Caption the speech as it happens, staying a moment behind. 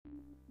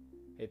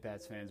Hey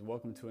Pats fans,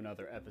 welcome to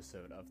another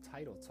episode of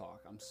Title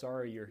Talk. I'm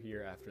sorry you're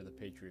here after the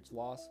Patriots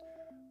loss,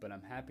 but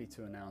I'm happy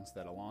to announce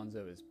that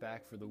Alonzo is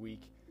back for the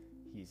week.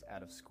 He's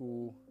out of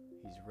school,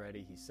 he's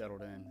ready, he's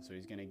settled in, so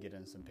he's going to get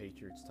in some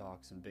Patriots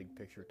talk, some big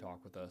picture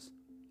talk with us,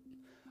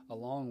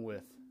 along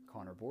with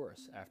Connor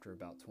Boris after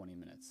about 20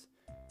 minutes.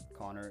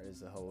 Connor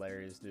is a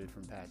hilarious dude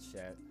from Pats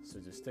Chat, so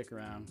just stick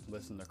around,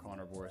 listen to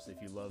Connor Boris. If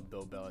you love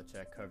Bill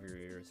Belichick, cover your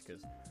ears,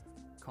 because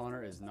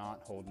Connor is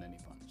not holding any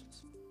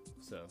punches.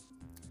 So,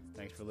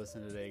 thanks for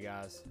listening today,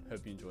 guys.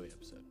 Hope you enjoy the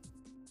episode.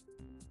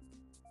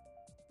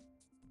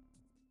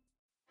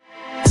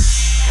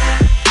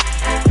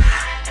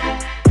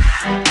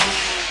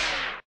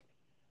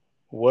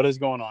 What is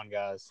going on,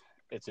 guys?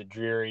 It's a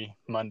dreary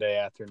Monday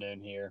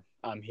afternoon here.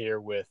 I'm here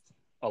with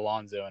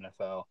Alonzo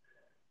NFL,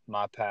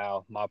 my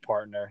pal, my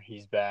partner.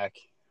 He's back.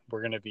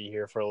 We're going to be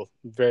here for a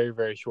very,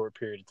 very short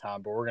period of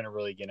time, but we're going to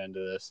really get into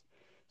this.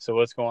 So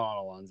what's going on,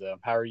 Alonzo?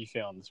 How are you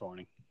feeling this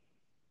morning?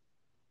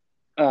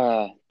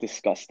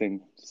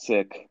 Disgusting,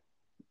 sick,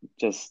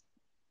 just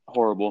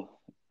horrible.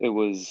 It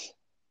was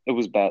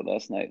bad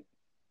last night.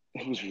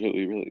 It was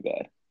really, really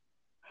bad.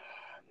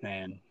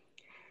 Man,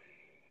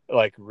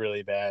 like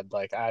really bad.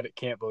 Like I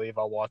can't believe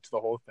I watched the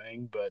whole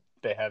thing, but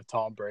they have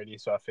Tom Brady,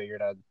 so I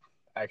figured I'd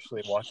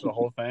actually watch the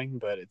whole thing,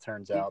 but it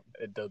turns out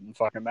it doesn't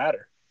fucking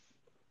matter.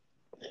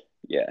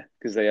 Yeah,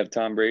 because they have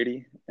Tom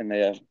Brady and they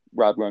have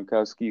Rob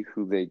Gronkowski,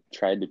 who they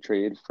tried to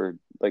trade for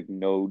like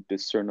no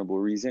discernible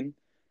reason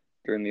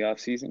during the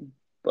offseason.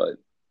 But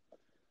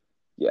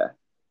yeah,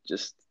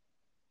 just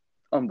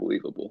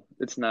unbelievable.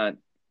 It's not,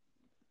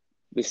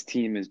 this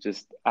team is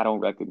just, I don't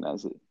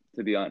recognize it,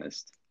 to be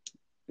honest.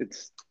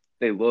 It's,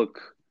 they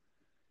look,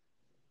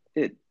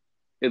 it,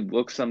 it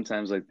looks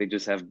sometimes like they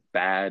just have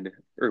bad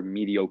or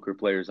mediocre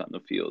players on the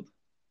field.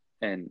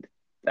 And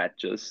that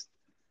just,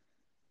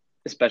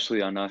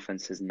 especially on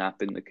offense, has not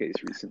been the case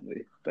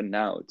recently. But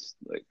now it's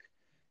like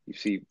you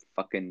see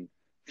fucking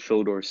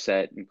Phil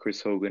Dorsett and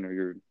Chris Hogan are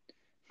your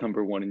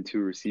number 1 and 2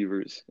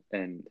 receivers.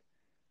 And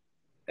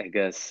I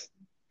guess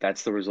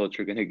that's the result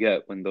you're going to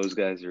get when those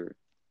guys are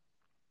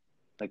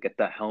like at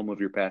the helm of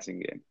your passing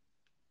game.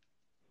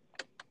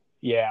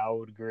 Yeah, I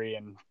would agree.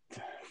 And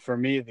for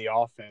me, the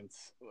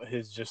offense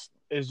is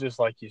just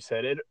like you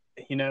said.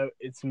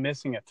 It's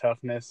missing a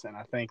toughness, and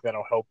I think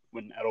that'll help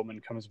when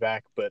Edelman comes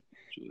back.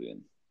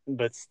 Julian.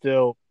 But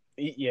still,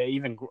 yeah,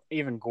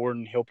 even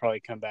Gordon, he'll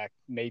probably come back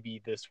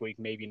maybe this week,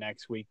 maybe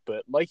next week.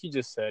 But like you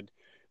just said,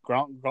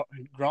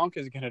 Gronk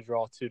is going to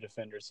draw 2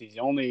 defenders. He's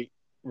the only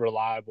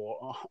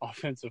reliable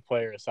offensive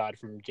player aside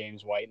from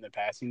James White in the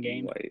passing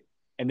game. White.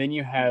 And then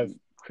you have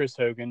Chris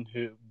Hogan,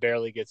 who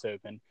barely gets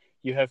open.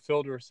 You have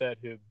Phil Dorsett,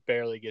 who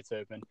barely gets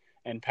open.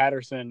 And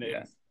Patterson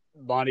is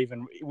not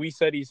even – we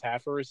said he's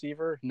half a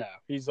receiver. No,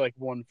 he's like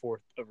 1/4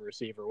 of a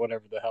receiver,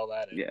 whatever the hell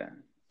that is. Yeah.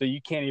 So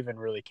you can't even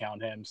really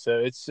count him. So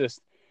it's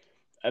just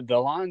the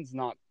line's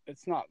not –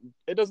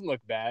 it doesn't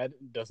look bad.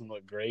 It doesn't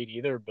look great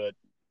either, but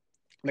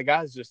the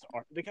guys just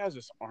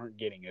aren't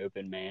getting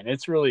open, man.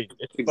 It's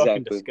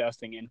fucking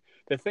disgusting. And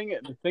the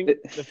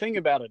thing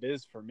about it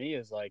is, for me,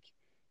 is like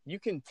you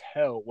can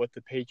tell what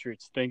the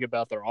Patriots think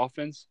about their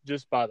offense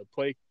just by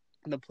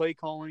the play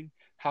calling,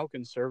 how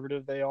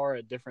conservative they are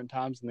at different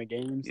times in the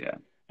games,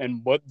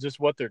 and what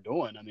they're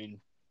doing. I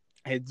mean,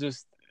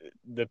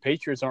 the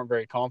Patriots aren't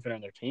very confident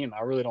in their team.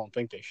 I really don't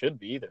think they should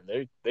be either.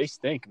 They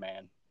stink,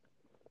 man.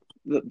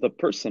 The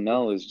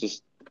personnel is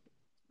just,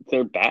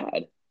 they're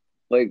bad.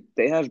 Like,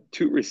 they have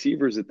 2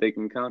 receivers that they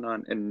can count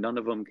on, and none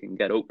of them can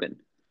get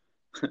open.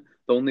 The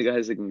only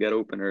guys that can get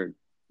open are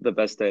the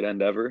best tight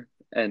end ever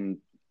and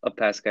a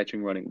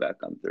pass-catching running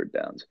back on 3rd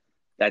downs.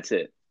 That's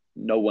it.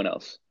 No one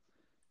else.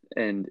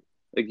 And,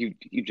 like,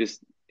 you just,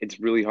 it's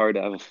really hard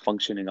to have a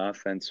functioning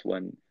offense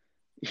when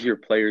your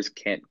players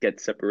can't get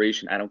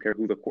separation. I don't care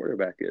who the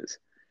quarterback is.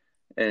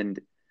 And,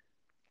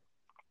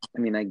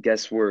 I mean, I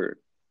guess we're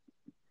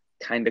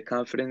kind of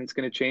confident it's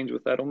going to change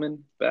with Edelman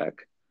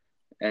back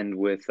and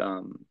with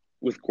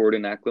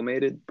Gordon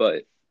acclimated,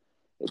 but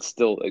it's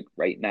still like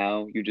right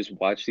now you just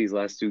watch these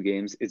last 2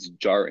 games, it's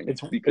jarring.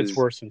 It's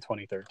worse than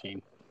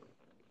 2013.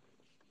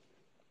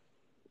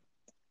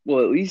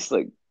 Well, at least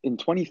like in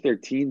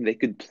 2013 they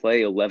could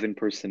play 11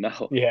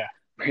 personnel. Yeah.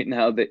 Right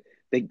now they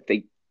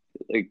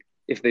like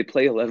if they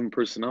play 11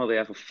 personnel, they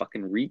have a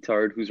fucking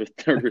retard who's a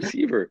 3rd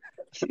receiver.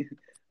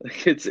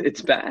 Like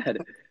it's bad.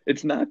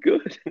 It's not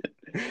good.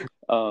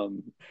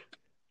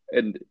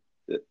 And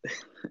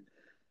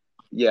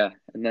yeah,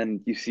 and then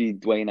you see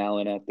Dwayne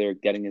Allen out there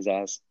getting his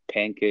ass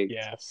pancaked.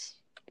 Yes,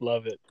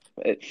 love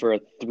it. For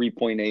a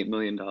 $3.8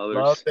 million on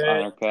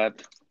our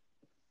cap.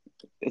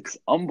 It's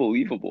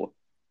unbelievable.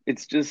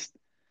 It's just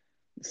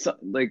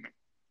like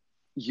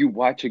you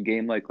watch a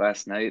game like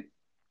last night,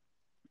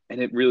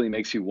 and it really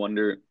makes you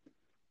wonder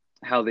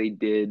how they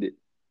did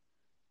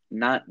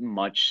not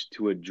much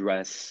to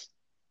address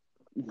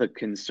the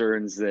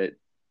concerns that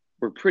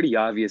were pretty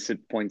obvious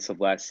at points of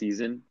last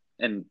season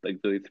and like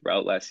really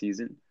throughout last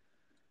season,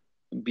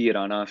 be it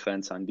on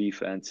offense, on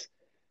defense.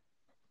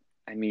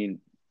 I mean,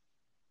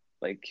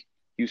 like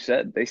you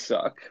said, they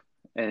suck.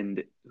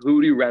 And who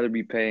would you rather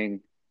be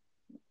paying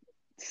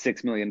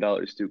 $6 million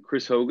to,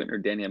 Chris Hogan or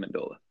Danny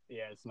Amendola?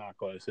 Yeah, it's not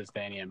close. It's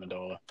Danny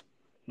Amendola.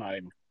 Not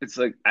even. It's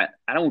like I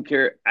don't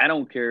care. I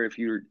don't care if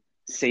you're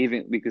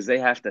saving because they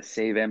have to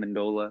save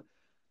Amendola.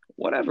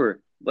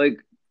 Whatever. Like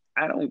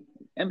I don't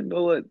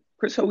Amendola.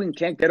 Chris Hogan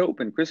can't get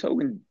open. Chris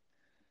Hogan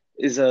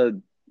is a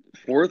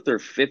fourth or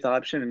fifth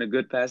option in a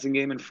good passing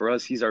game, and for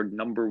us, he's our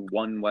number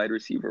one wide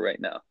receiver right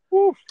now.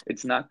 Woo.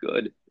 It's not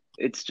good.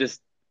 It's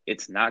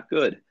not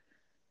good.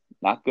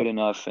 Not good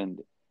enough.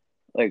 And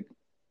like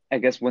I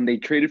guess when they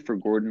traded for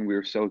Gordon, we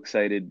were so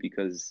excited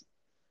because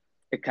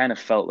it kind of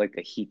felt like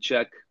a heat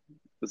check.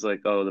 It was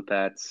like, oh, the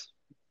Pats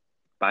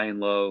buying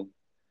low.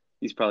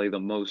 He's probably the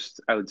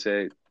most, I would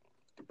say,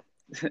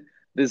 this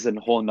is a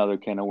whole nother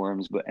can of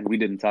worms, but and we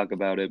didn't talk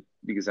about it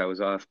because I was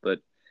off, but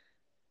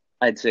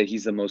I'd say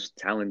he's the most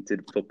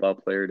talented football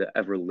player to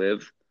ever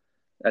live.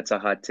 That's a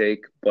hot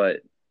take,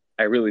 but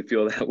I really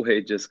feel that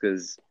way just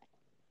because,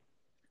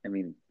 I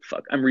mean,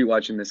 fuck. I'm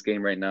rewatching this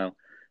game right now.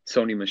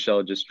 Sony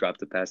Michel just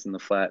dropped a pass in the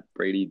flat.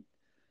 Brady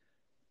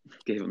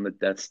gave him the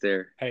death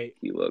stare. Hey,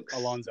 He looks.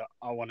 Alonzo,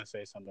 I want to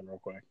say something real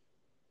quick.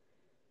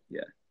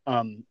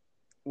 Yeah.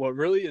 What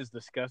really is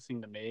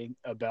disgusting to me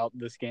about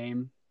this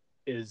game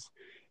is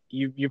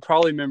you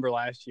probably remember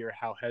last year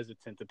how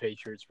hesitant the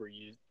Patriots were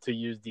to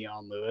use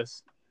Dion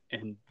Lewis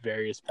in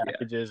various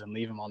packages and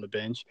leave him on the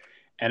bench.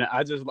 And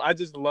I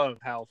just love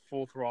how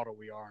full throttle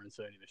we are in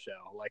Sony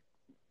Michel. Like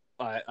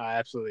I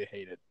absolutely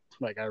hate it.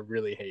 Like I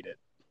really hate it.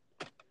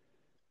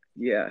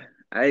 Yeah.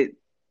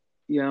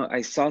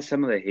 I saw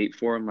some of the hate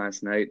for him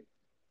last night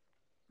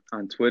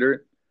on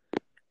Twitter,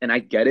 and I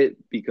get it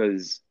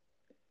because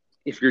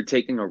if you're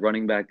taking a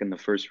running back in the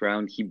first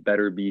round, he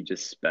better be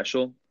just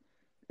special.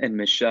 And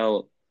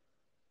Michel,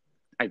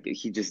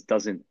 he just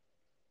doesn't.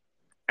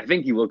 I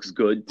think he looks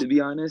good to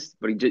be honest,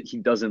 but he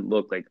doesn't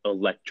look like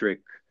electric,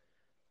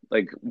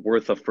 like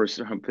worth a first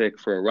round pick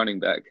for a running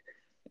back,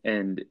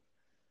 and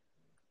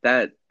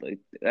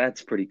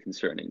that's pretty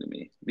concerning to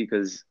me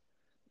because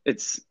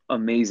it's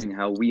amazing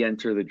how we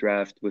enter the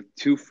draft with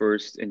two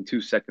first and two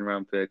second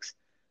round picks,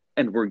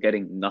 and we're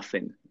getting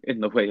nothing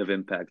in the way of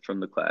impact from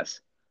the class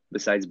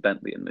besides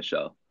Bentley and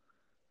Michel.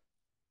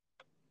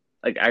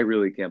 Like, I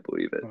really can't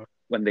believe it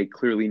when they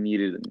clearly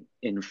needed an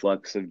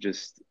influx of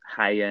just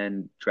high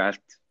end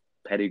draft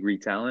pedigree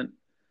talent,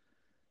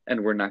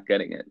 and we're not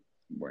getting it.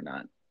 We're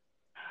not.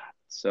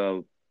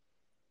 So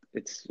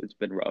it's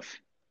been rough.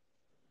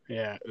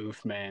 Yeah,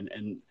 oof, man.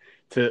 And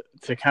to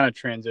kind of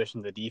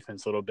transition the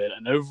defense a little bit,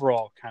 an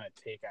overall kind of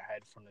take I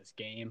had from this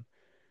game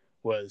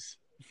was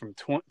from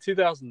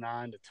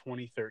 2009 to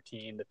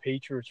 2013, the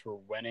Patriots were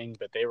winning,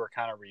 but they were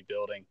kind of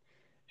rebuilding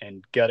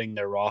and gutting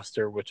their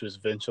roster, which was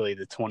eventually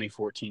the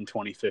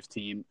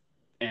 2014-2015.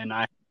 And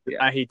I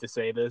hate to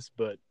say this,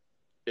 but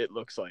it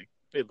looks like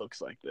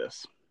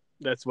this.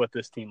 That's what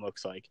this team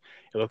looks like.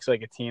 It looks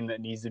like a team that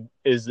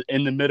is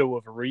in the middle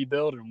of a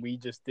rebuild, and we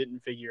just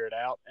didn't figure it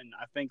out. And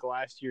I think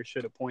last year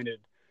should have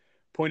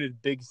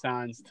pointed big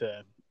signs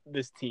to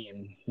this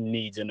team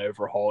needs an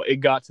overhaul. It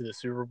got to the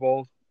Super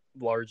Bowl,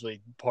 largely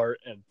part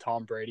of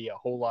Tom Brady, a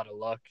whole lot of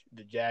luck,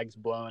 the Jags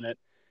blowing it,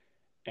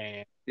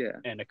 and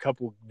a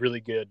couple really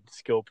good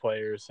skill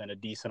players and a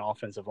decent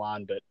offensive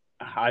line. But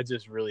I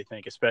just really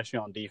think, especially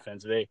on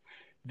defense,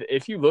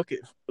 if you look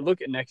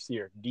at next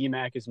year,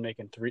 DMAC is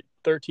making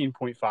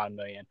 $13.5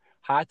 million,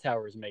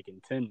 Hightower is making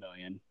 $10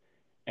 million,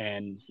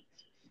 and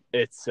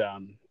it's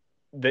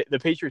the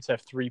Patriots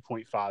have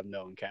 $3.5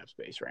 million cap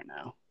space right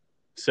now.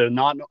 So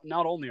not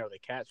only are they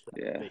cap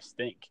space, they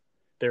stink.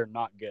 They're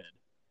not good.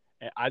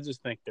 And I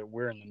just think that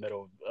we're in the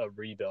middle of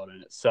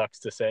rebuilding. It sucks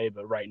to say,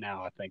 but right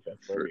now I think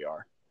that's where we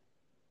are.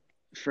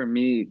 For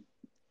me,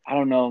 I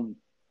don't know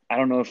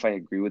if I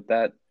agree with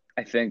that.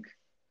 I think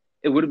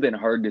it would have been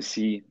hard to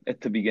see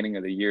at the beginning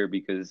of the year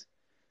because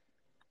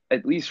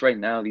at least right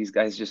now, these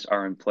guys just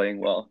aren't playing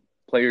well.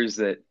 Players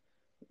that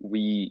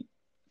we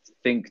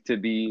think to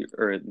be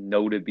or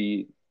know to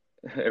be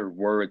or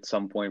were at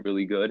some point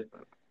really good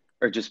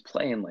are just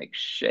playing like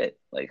shit.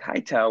 Like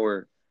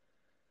Hightower,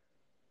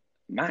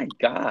 my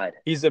God.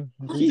 He's a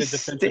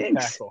defensive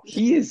stinks. tackle.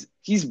 He's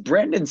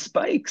Brandon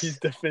Spikes. He's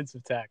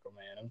defensive tackle,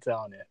 man. I'm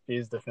telling you.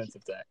 He's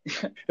defensive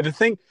tackle. the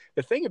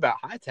thing about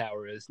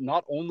Hightower is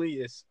not only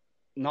is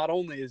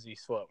he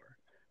slower,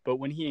 but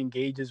when he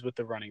engages with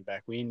the running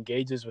back, when he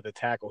engages with the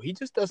tackle, he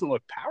just doesn't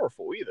look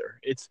powerful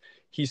either.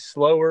 He's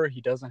slower. He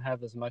doesn't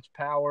have as much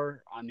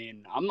power. I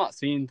mean, I'm not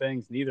seeing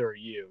things. Neither are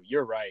you.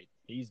 You're right.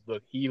 He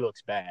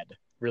looks bad,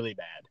 really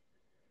bad.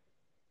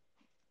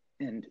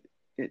 And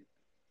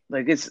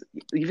it's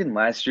even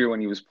last year when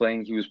he was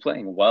playing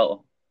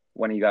well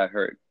when he got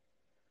hurt.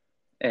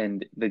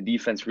 And the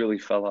defense really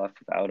fell off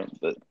without him.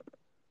 But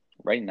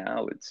right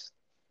now it's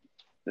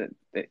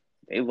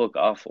they look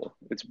awful.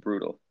 It's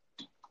brutal.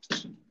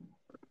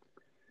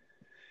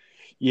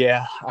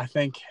 Yeah, I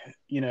think,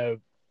 the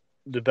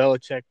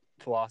Belichick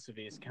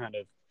philosophy is kind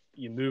of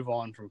you move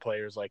on from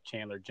players like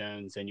Chandler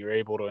Jones, and you're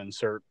able to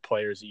insert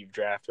players that you've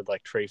drafted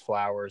like Trey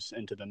Flowers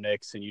into the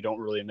mix, and you don't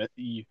really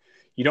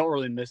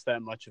miss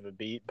that much of a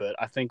beat. But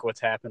I think what's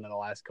happened in the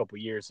last couple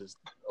of years is,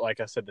 like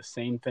I said, the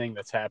same thing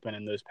that's happened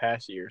in those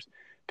past years.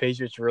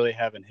 Patriots really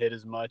haven't hit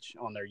as much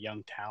on their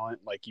young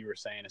talent, like you were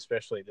saying,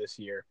 especially this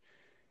year,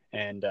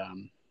 and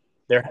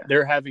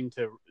they're having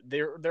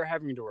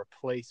to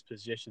replace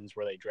positions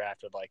where they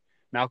drafted. Like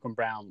Malcolm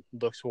Brown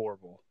looks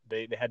horrible.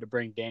 They had to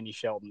bring Danny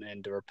Shelton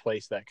in to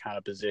replace that kind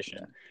of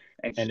position,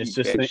 and it's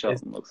just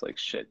Shelton looks like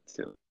shit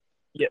too.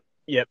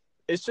 Yep.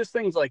 It's just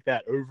things like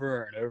that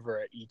over and over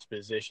at each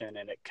position,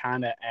 and it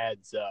kind of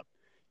adds up.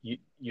 You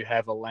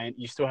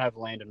still have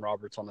Landon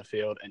Roberts on the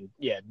field, and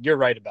yeah, you're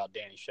right about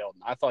Danny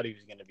Shelton. I thought he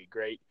was going to be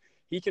great.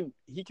 He can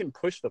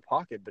push the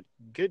pocket, but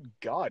good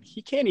God,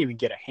 he can't even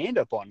get a hand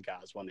up on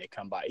guys when they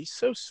come by. He's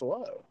so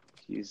slow.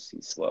 He's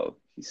slow.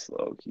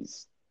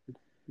 He's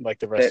like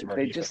the rest of our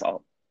they defense. Just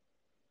all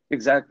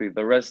exactly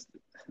the rest.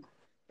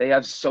 They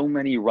have so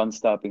many run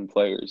stopping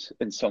players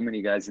and so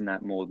many guys in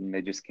that mold, and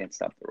they just can't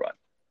stop the run.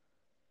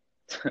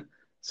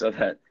 So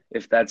that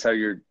if that's how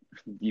your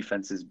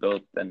defense is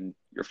built, then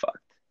you're fucked.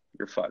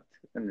 You're fucked.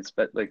 And it's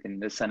like in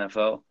this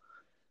NFL,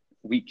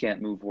 we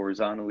can't move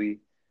horizontally.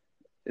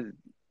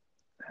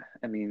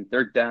 I mean,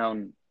 they're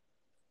down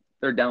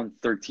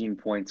 13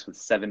 points with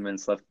 7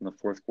 minutes left in the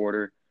fourth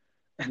quarter,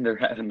 and they're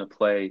having to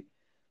play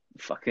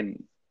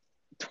fucking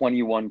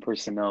 21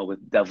 personnel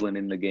with Devlin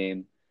in the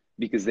game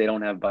because they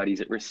don't have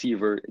bodies at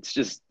receiver.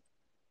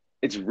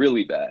 It's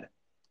really bad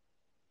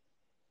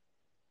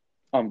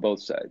on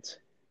both sides.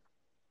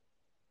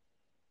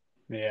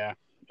 Yeah,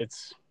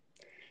 it's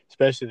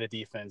especially the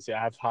defense. Yeah,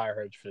 I have higher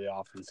hopes for the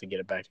offense to get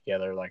it back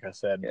together. Like I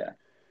said, yeah.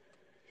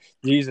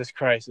 Jesus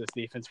Christ, this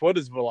defense. What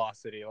is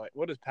velocity like?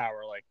 What is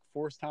power like?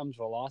 Force times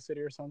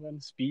velocity or something?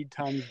 Speed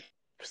times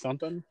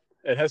something?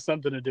 It has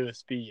something to do with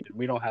speed, and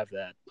we don't have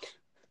that.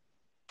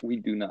 We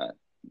do not.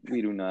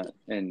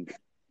 And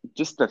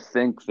just to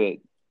think that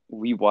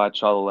we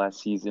watch all the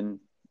last season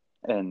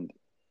and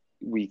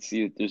we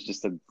see that there's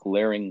just a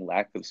glaring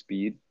lack of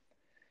speed,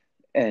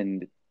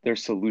 and their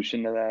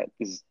solution to that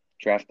is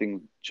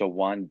drafting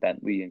Jawan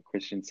Bentley and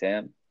Christian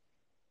Sam.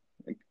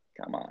 Like,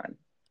 come on.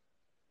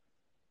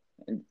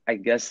 And I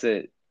guess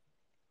that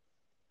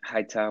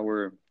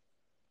Hightower,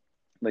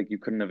 like, you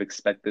couldn't have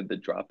expected the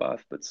drop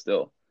off, but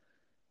still,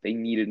 they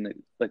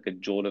needed like a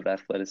jolt of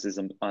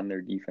athleticism on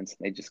their defense,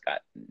 and they just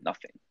got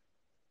nothing.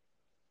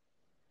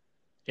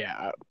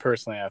 Yeah,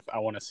 personally, I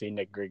want to see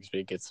Nick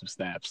Grigsby get some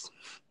snaps.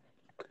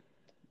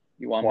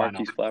 You want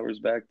Marquise Flowers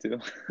back too?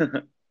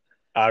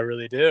 I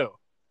really do.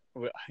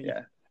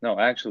 Yeah. No,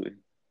 actually.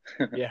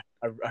 Yeah,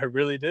 I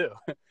really do.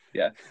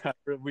 Yeah.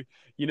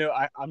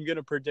 I'm going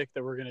to predict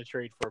that we're going to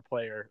trade for a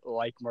player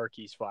like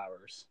Marquise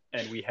Flowers,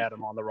 and we had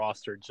him on the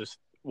roster just,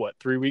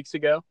 3 weeks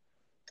ago?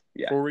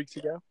 Yeah. 4 weeks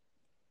ago?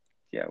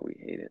 Yeah, we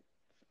hate it.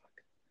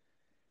 Fuck.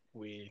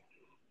 We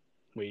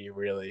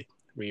really,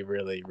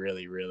 really,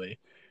 really,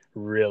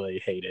 really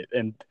hate it.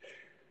 And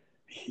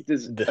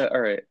all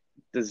right.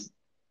 Does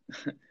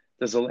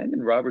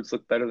Landon Roberts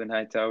look better than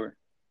Hightower?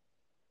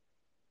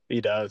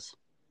 He does.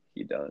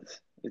 He does.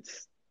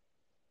 It's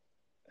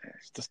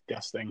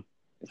disgusting.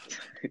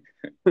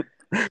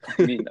 I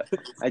mean,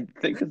 I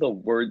think of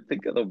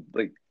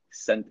the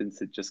sentence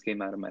that just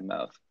came out of my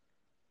mouth.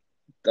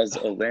 Does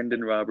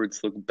Landon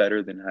Roberts look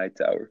better than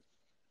Hightower?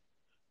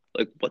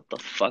 Like, what the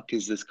fuck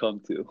has this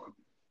come to?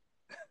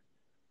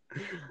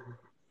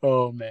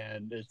 Oh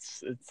man,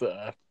 it's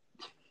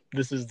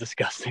this is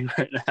disgusting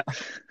right now.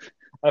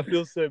 I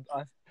feel so.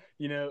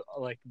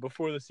 Like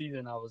before the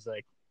season, I was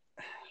like,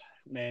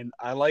 man,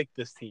 I like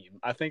this team.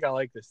 I think I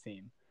like this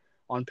team.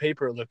 On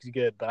paper, it looks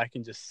good, but I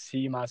can just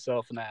see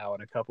myself now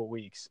in a couple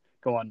weeks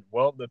going,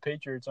 well, the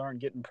Patriots aren't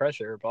getting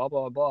pressure, blah,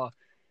 blah, blah.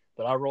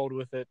 But I rolled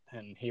with it,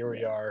 and here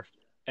we are.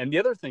 And the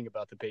other thing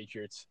about the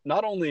Patriots,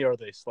 not only are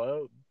they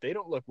slow, they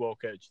don't look well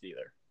coached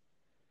either.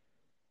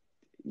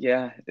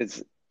 Yeah,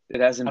 it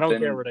hasn't been. I don't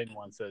care what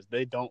anyone says.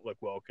 They don't look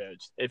well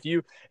coached. If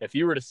you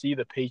were to see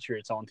the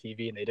Patriots on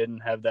TV and they didn't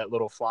have that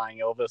little flying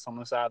Elvis on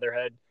the side of their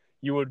head,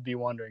 you would be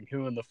wondering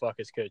who in the fuck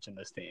is coaching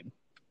this team.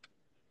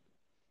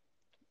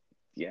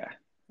 Yeah.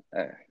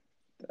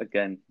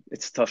 Again,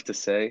 it's tough to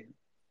say,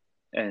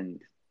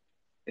 and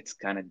it's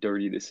kind of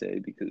dirty to say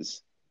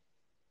because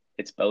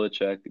it's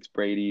Belichick, it's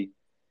Brady,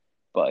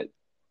 but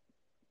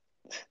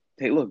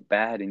they look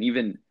bad. And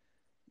even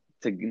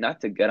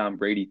not to get on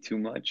Brady too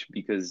much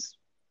because,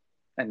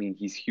 I mean,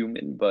 he's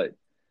human, but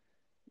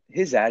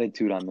his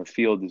attitude on the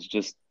field is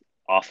just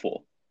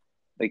awful.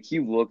 Like, he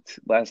looked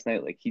last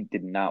night like he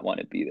did not want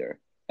to be there.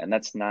 And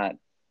that's not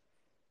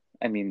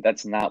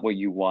what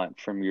you want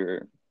from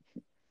your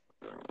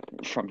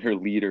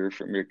leader,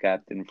 from your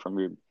captain, from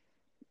your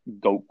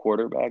GOAT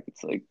quarterback.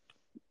 It's like,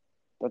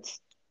 that's,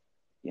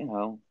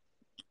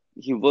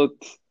 he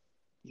looked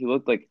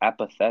like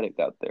apathetic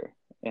out there.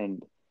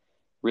 And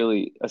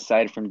really,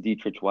 aside from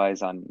Dietrich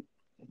Wise on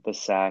the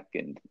sack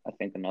and I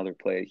think another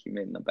play he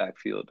made in the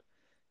backfield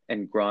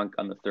and Gronk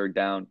on the third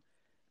down,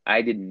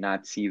 I did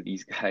not see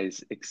these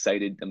guys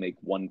excited to make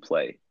one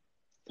play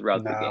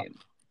throughout the No. game,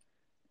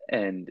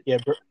 and Yeah.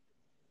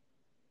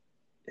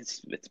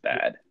 it's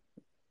bad.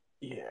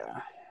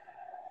 Yeah.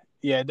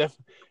 Yeah.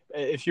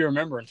 If you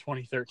remember in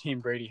 2013,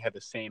 Brady had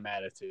the same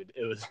attitude.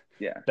 It was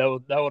Yeah, that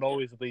would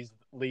always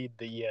lead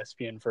the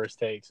ESPN first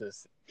takes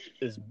is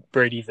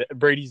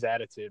Brady's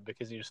attitude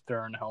because he was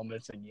throwing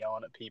helmets and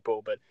yelling at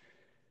people. But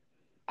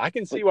I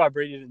can but see why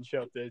Brady didn't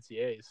show up to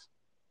OTAs.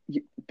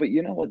 but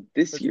you know what?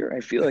 This But year,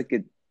 I feel like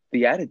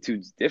the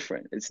attitude's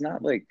different. It's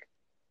not like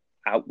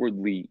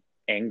outwardly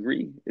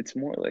angry. It's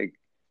more like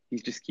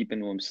he's just keeping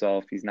to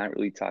himself. He's not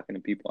really talking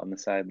to people on the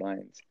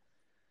sidelines.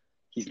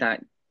 He's not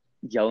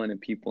yelling at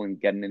people and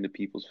getting into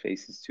people's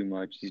faces too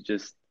much. He's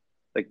just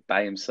like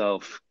by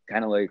himself,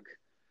 kind of like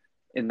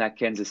in that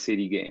Kansas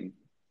City game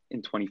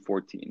in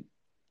 2014.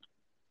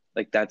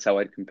 Like that's how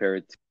I'd compare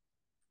it to.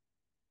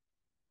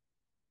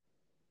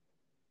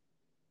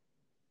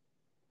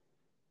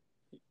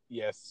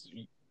 yes,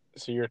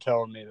 so you're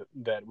telling me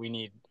that we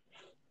need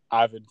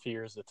Ivan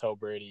Fears to tell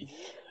Brady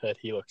that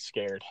he looks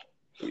scared.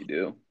 We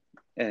do.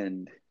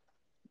 And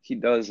he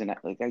does. And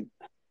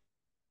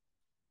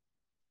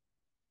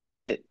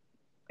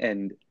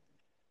and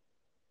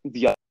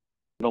the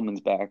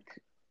Edelman's back,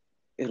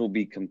 it'll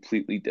be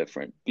completely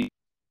different.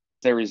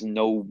 There is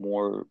no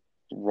more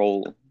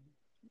role.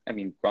 I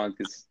mean, Gronk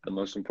is the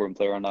most important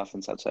player on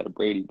offense outside of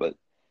Brady, but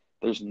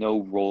there's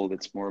no role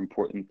that's more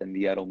important than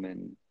the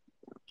Edelman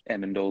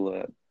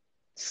Amendola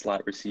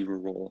slot receiver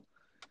role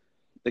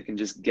that can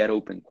just get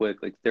open quick.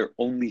 Like their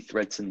only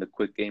threats in the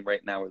quick game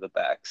right now are the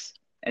backs,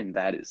 and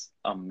that is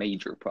a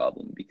major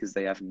problem because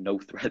they have no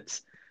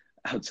threats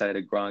outside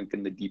of Gronk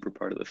in the deeper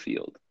part of the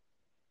field.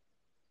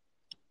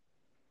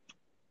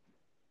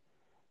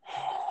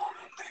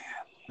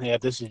 Yeah,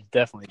 this is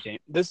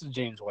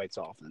James White's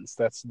offense.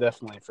 That's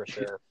definitely for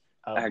sure.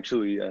 Um,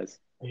 Actually, yes.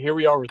 here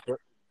we are with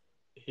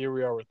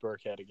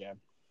Burkhead again.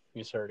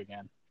 He's hurt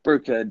again.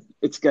 Burkhead,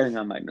 it's getting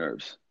on my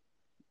nerves.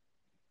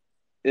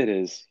 It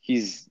is.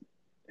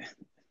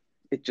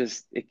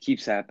 It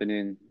keeps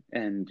happening,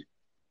 and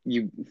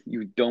you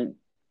don't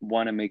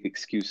want to make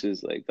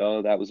excuses like,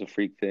 oh, that was a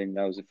freak thing,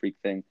 that was a freak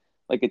thing.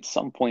 Like at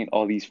some point,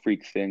 all these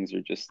freak things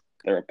are just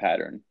they're a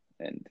pattern,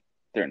 and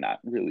they're not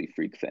really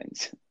freak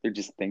things. They're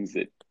just things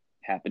that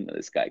happen to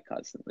this guy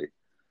constantly.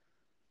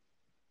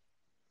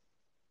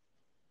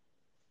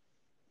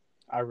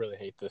 I really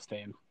hate this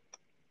team.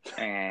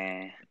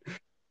 Eh.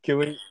 Can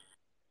we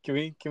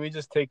can we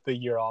just take the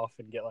year off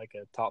and get like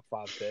a top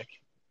 5 pick?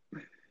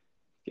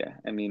 Yeah,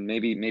 I mean,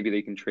 maybe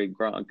they can trade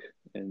Gronk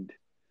and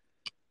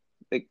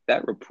like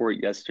that report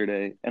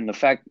yesterday, and the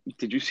fact,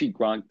 did you see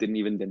Gronk didn't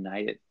even deny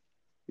it?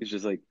 He's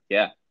just like,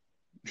 yeah,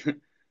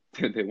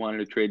 they wanted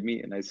to trade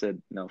me, and I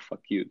said, no,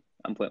 fuck you.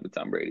 I'm playing with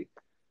Tom Brady.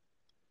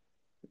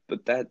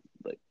 But that,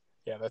 like,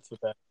 Yeah, that's the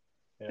best.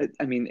 Yeah.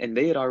 I mean, and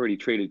they had already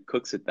traded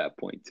Cooks at that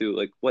point too.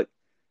 Like, what?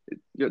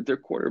 Their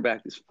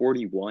quarterback is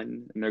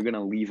 41, and they're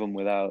gonna leave him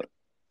without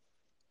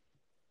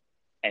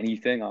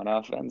anything on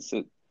offense.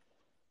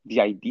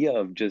 The idea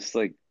of just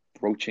like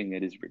broaching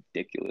it is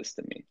ridiculous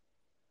to me.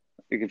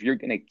 Like, if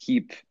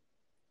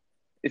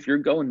you're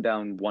going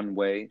down one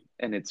way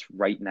and it's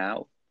right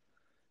now,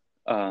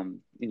 and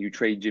you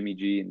trade Jimmy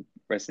G and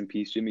rest in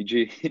peace, Jimmy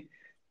G.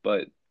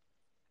 But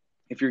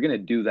if you're gonna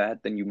do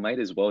that, then you might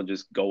as well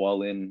just go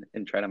all in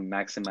and try to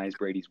maximize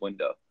Brady's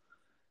window.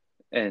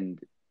 And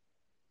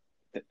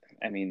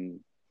I mean,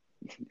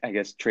 I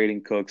guess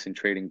trading Cooks and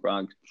trading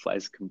Gronk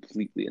flies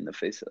completely in the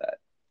face of that.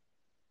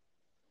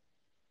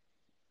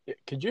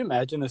 Could you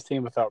imagine this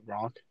team without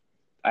Gronk?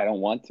 I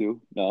don't want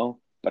to, no,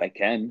 but I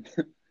can.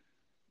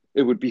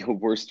 It would be a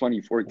worse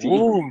 2014.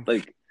 Ooh,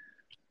 Like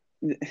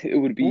it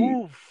would be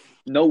ooh.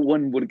 no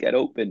one would get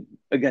open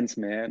against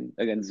man,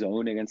 against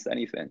zone, against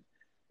anything.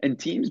 And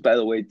teams, by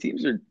the way,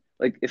 teams are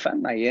like if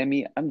I'm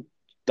Miami, I'm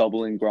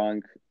doubling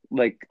Gronk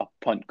like a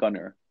punt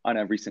gunner on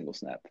every single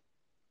snap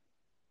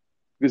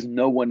because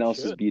no one else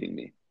is Should. beating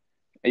me.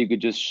 And you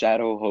could just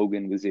shadow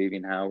Hogan with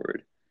Xavier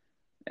Howard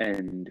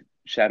and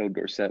shadow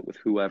Dorsett with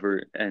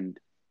whoever, and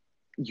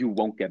you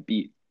won't get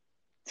beat.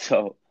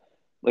 So,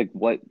 like,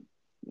 what?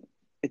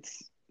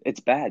 It's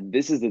bad.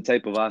 This is the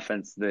type of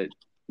offense that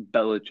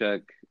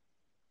Belichick.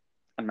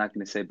 I'm not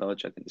going to say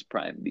Belichick in his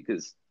prime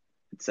because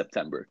it's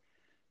September,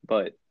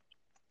 but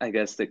I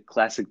guess the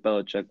classic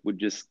Belichick would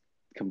just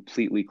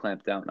completely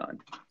clamp down on.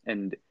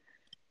 And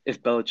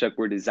if Belichick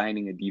were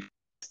designing a defense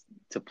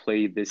to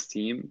play this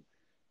team,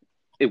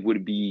 it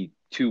would be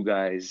two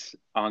guys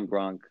on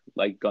Gronk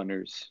like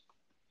gunners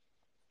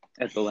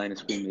at the line of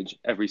scrimmage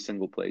every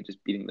single play,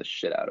 just beating the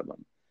shit out of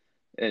them.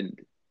 And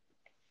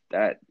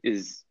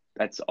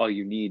that's all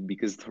you need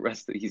because the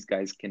rest of these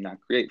guys cannot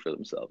create for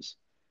themselves.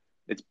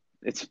 It's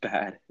it's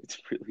bad. It's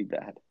really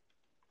bad.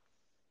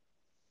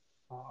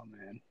 Oh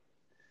man.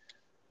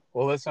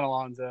 Well, listen,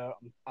 Alonzo,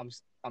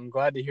 I'm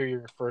glad to hear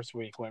your first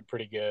week went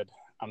pretty good.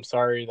 I'm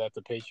sorry that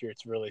the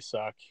Patriots really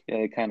suck, Yeah,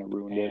 it kind of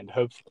ruined it. and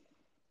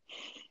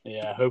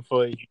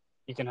hopefully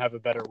you can have a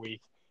better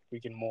week. We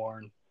can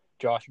mourn,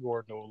 Josh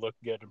Gordon will look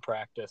good in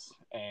practice,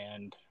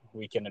 and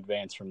we can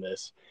advance from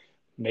this.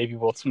 Maybe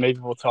we'll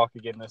talk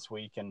again this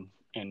week and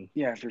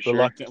Yeah, for sure.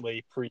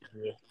 reluctantly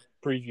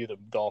preview the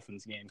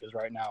Dolphins game, because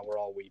right now we're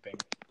all weeping.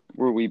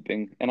 We're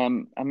weeping, and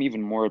I'm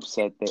even more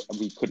upset that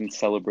we couldn't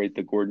celebrate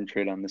the Gordon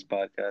trade on this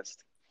podcast.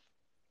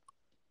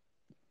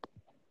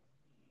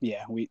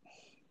 Yeah,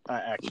 I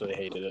actually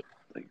hated it.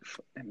 Like,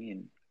 I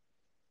mean,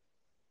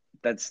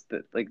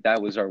 that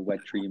was our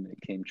wet dream, and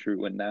it came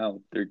true, and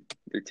now they're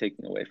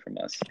taking away from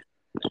us.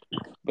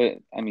 But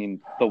I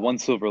mean, the one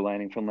silver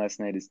lining from last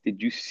night is,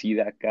 did you see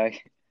that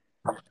guy?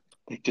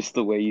 Like, just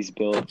the way he's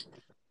built.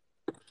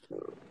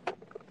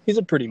 He's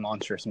a pretty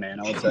monstrous man,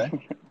 I would say.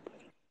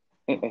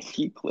 If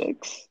he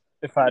clicks,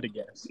 if I had to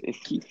guess, if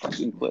he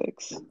fucking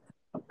clicks,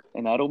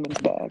 and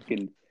Edelman's back,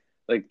 and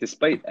like,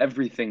 despite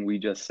everything we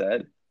just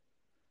said,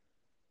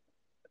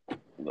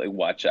 like,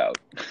 watch out.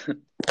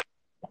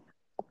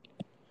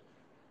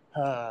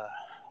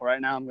 Right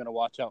now, I'm going to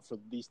watch out for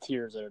these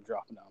tears that are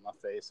dropping down my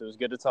face. It was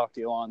good to talk to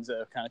you,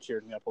 Alonzo. Kind of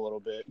cheered me up a little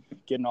bit,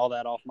 getting all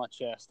that off my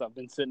chest. I've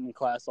been sitting in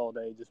class all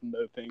day just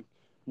moping,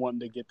 wanting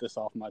to get this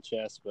off my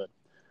chest, but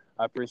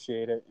I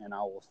appreciate it, and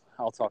I'll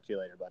talk to you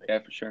later, buddy. Yeah,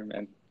 for sure,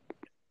 man.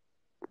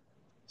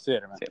 See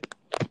you later, man.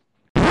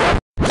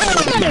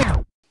 See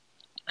you.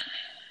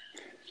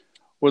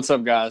 What's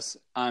up, guys?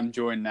 I'm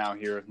joined now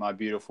here with my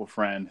beautiful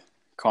friend,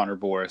 Connor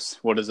Boris.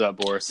 What is up,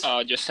 Boris?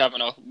 Just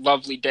having a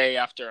lovely day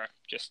after a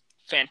just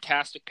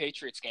fantastic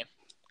Patriots game.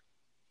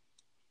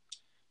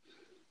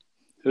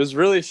 It was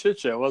really a shit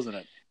show, wasn't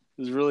it?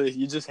 It was really,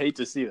 you just hate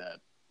to see that.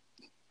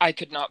 I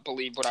could not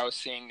believe what I was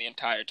seeing the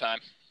entire time.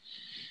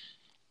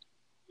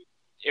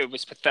 It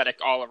was pathetic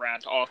all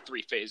around, all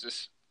three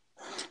phases.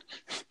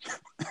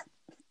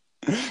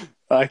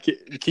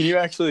 Can you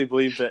actually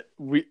believe that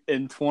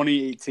in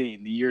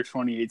 2018, the year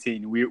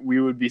 2018, we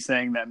would be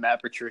saying that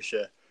Matt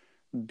Patricia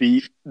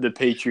beat the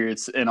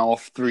Patriots in all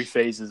three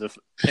phases of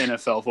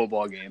NFL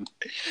football game?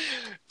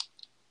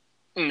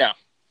 No.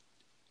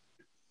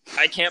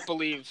 I can't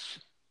believe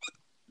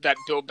that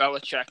Bill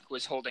Belichick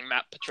was holding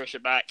Matt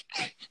Patricia back.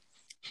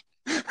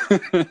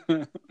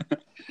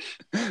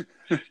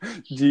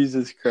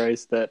 Jesus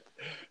Christ, that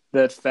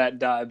fat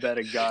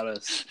diabetic got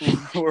us.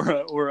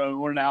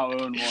 We're now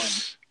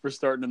 0-1. We're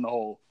starting in the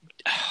hole.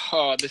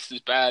 Oh, this is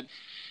bad.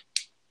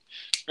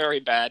 Very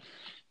bad.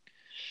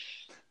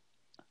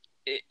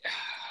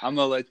 I'm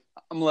gonna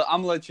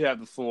let you have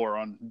the floor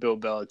on Bill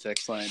Belichick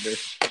slander.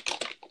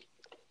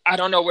 I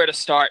don't know where to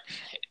start.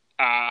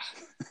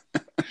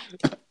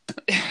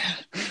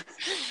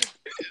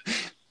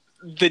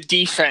 The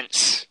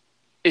defense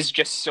is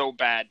just so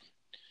bad,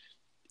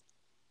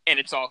 and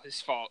it's all his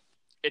fault.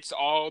 It's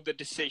all the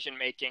decision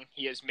making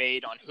he has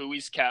made on who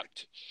he's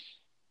kept,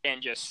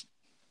 and just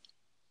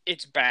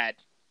it's bad.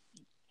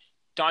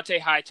 Dante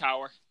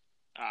Hightower,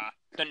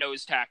 the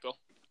nose tackle,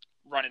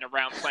 running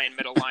around playing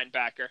middle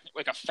linebacker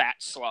like a fat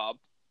slob.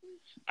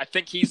 I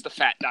think he's the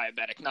fat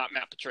diabetic, not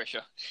Matt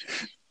Patricia.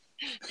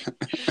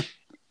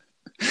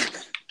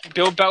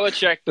 Bill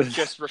Belichick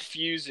just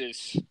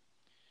refuses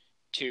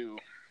to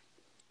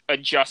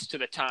adjust to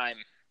the time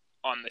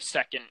on the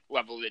second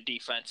level of the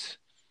defense.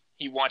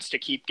 He wants to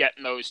keep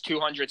getting those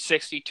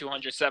 260,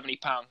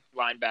 270-pound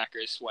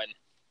linebackers when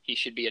he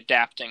should be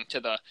adapting to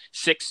the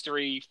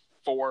 6'3",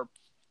 4,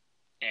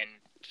 and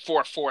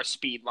 4'4"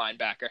 speed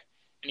linebacker.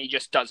 And he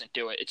just doesn't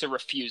do it. It's a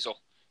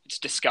refusal. It's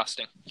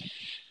disgusting.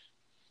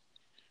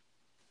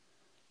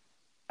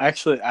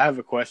 Actually, I have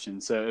a question.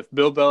 So if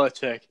Bill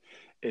Belichick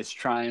is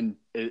trying,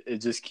 it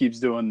just keeps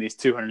doing these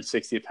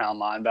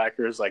 260-pound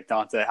linebackers like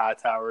Dante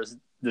Hightower's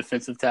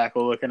defensive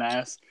tackle looking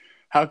ass,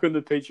 how come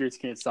the Patriots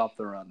can't stop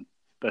the run?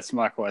 That's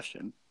my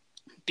question.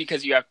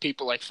 Because you have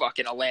people like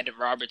fucking Landon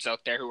Roberts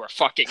out there who are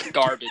fucking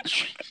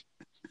garbage.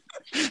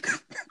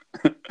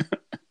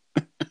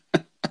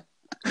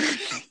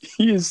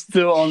 He is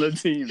still on the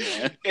team,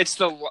 man. It's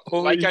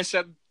like I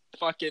said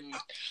fucking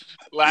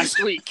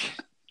last week,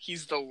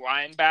 he's the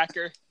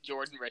linebacker,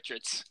 Jordan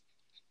Richards.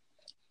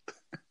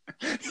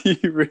 He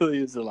really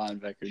is a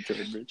linebacker,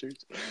 Jordan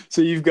Richards.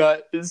 So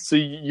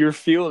you're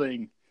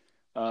fielding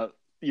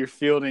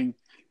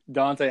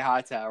Dante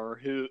Hightower,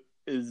 who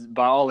is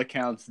by all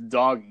accounts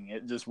dogging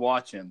it. Just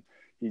watch him.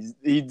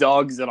 He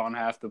dogs it on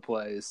half the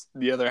plays.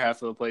 The other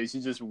half of the plays,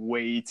 he's just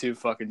way too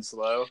fucking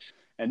slow.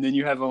 And then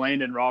you have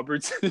Landon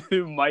Roberts,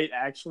 who might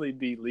actually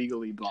be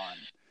legally blind.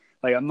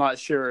 Like, I'm not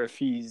sure if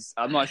he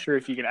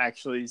can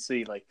actually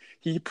see. Like,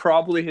 he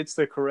probably hits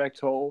the correct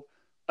hole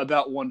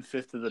about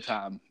 1/5 of the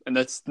time, and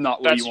that's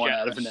not what you want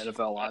out of an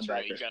NFL linebacker.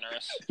 That's really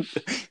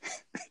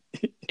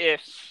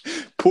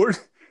generous.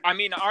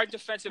 Our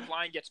defensive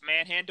line gets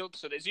manhandled,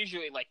 so there's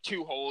usually like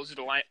two holes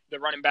the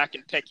running back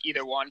can pick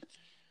either one.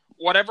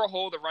 Whatever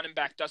hole the running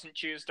back doesn't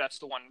choose, that's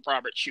the one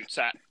Robert shoots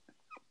at.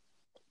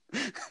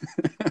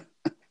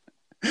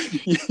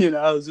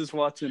 I was just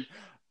watching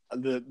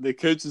the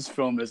coach's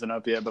film isn't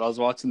up yet, but I was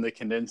watching the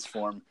condensed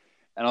form,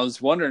 and I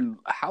was wondering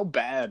how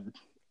bad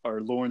are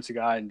Lawrence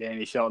Guy and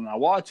Danny Shelton. I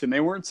watched them;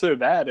 they weren't so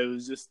bad. It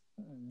was just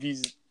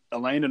these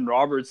Landon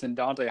Roberts and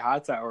Dante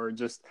Hightower are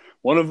just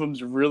one of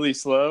them's really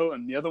slow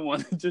and the other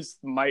one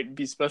just might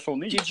be special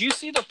needs. Did you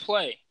see the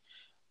play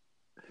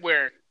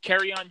where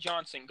Kerryon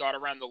Johnson got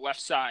around the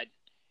left side?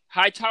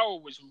 Hightower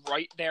was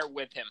right there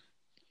with him,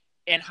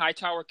 and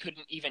Hightower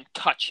couldn't even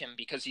touch him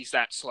because he's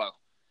that slow.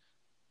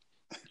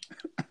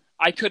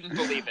 I couldn't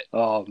believe it.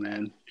 Oh,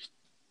 man.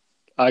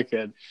 I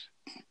could.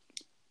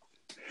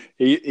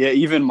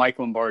 Even Mike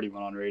Lombardi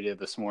went on radio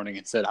this morning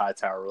and said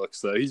Hightower looks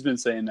slow. He's been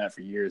saying that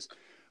for years.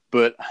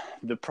 But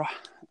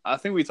I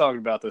think we talked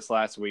about this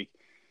last week.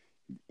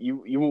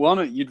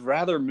 You'd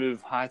rather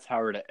move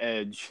Hightower to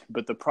edge,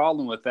 but the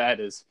problem with that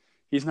is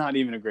he's not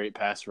even a great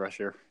pass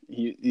rusher.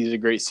 He's a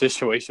great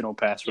situational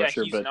pass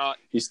rusher, but not.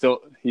 he's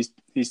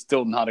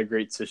still not a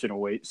great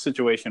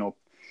situational.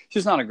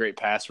 He's just not a great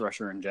pass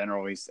rusher in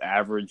general. He's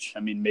average. I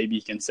mean, maybe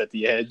he can set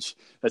the edge.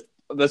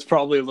 That's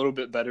probably a little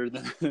bit better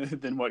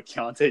than what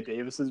Keontae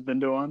Davis has been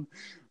doing.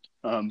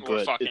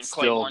 But it's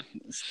still,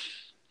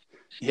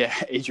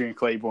 Adrian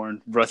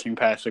Claiborne rushing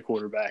past the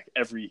quarterback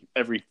every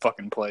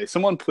fucking play.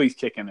 Someone please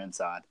kick him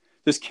inside.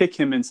 Just kick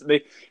him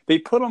inside. They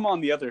put him on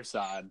the other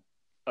side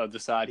of the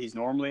side he's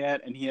normally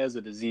at, and he has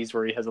a disease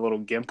where he has a little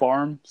gimp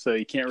arm, so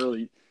he can't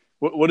really.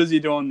 What is he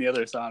doing on the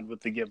other side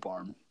with the gimp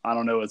arm? I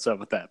don't know what's up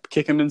with that.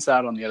 Kick him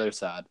inside on the other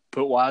side.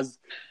 Put Wise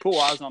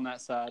on that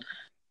side.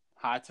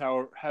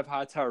 Have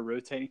Hightower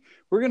rotating.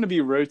 We're going to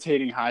be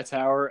rotating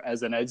Hightower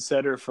as an edge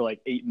setter for like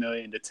 $8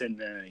 million to $10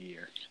 million a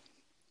year.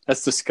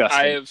 That's disgusting.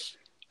 I have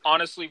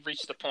honestly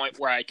reached the point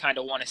where I kind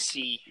of want to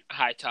see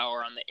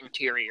Hightower on the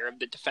interior of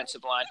the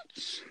defensive line.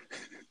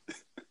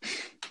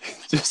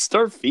 Just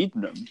start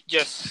feeding him.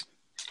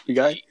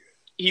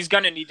 He's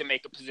going to need to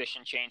make a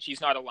position change. He's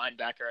not a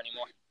linebacker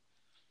anymore.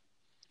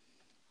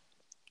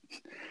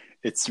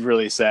 It's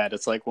really sad.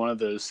 It's like one of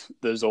those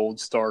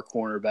old star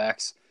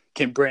cornerbacks.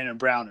 Can Brandon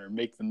Browner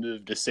make the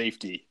move to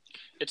safety?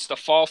 It's the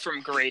fall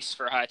from grace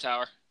for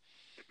Hightower.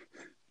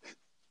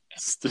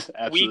 It's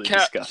absolutely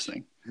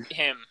disgusting.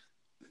 Him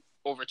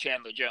over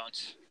Chandler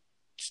Jones.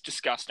 It's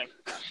disgusting.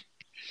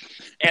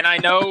 And I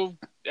know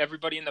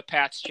everybody in the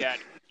Pats chat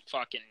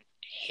fucking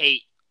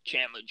hate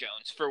Chandler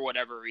Jones for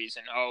whatever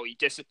reason. Oh, he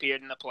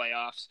disappeared in the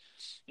playoffs.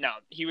 No,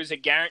 he was a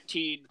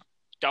guaranteed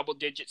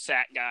double-digit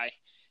sack guy,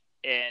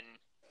 and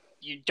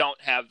you don't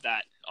have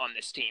that on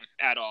this team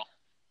at all.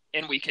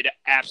 And we could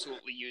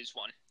absolutely use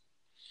one.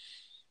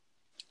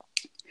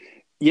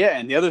 Yeah,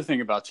 and the other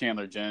thing about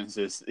Chandler Jones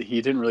is he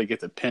didn't really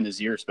get to pin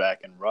his ears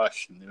back and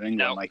rush in New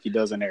England like he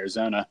does in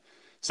Arizona.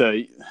 So,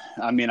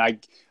 I mean, I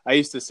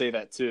used to say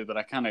that too, but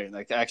I kind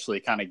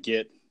of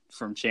get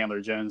from Chandler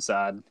Jones'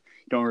 side.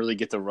 You don't really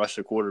get to rush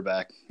the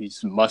quarterback.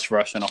 He's must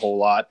rushing a whole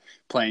lot,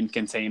 playing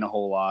contain a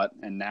whole lot,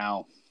 and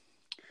now,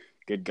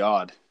 good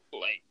God.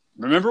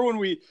 Remember when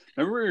we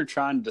were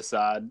trying to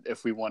decide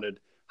if we wanted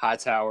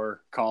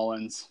Hightower,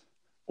 Collins,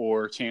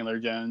 or Chandler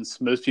Jones?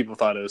 Most people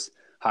thought it was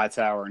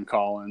Hightower and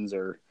Collins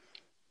or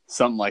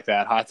something like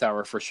that.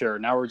 Hightower for sure.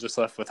 Now we're just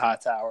left with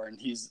Hightower, and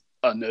he's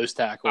a nose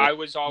tackle. I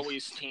was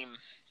always team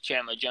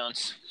Chandler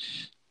Jones.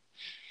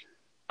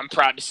 I'm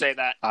proud to say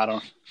that.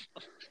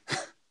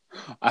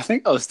 I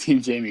think I was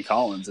team Jamie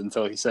Collins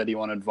until he said he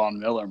wanted Von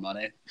Miller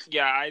money.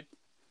 Yeah,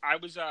 I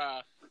was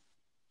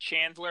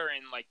Chandler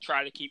and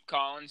try to keep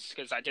Collins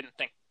because I didn't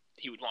think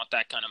he would want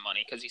that kind of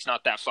money because he's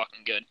not that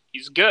fucking good.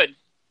 He's good,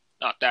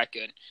 not that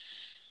good.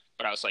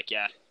 But I was like,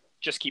 yeah,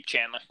 just keep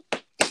Chandler.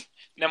 And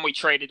then we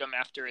traded him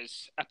after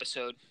his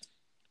episode.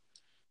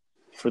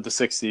 For the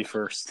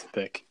 61st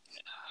pick.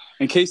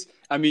 In case,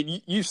 I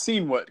mean, you've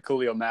seen what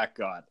Khalil Mack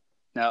got.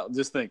 Now,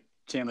 just think,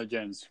 Chandler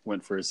Jones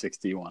went for a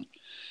 61.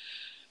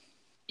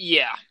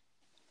 Yeah.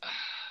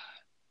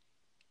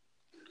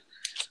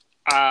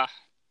 I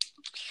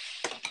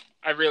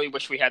really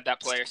wish we had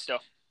that player still.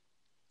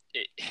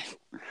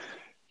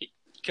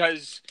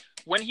 Because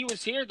when he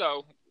was here,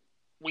 though,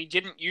 we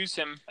didn't use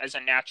him as a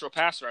natural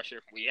pass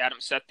rusher. We had him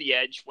set the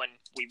edge when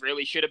we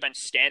really should have been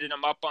standing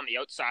him up on the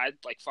outside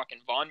like fucking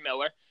Von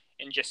Miller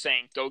and just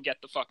saying, go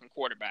get the fucking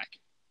quarterback.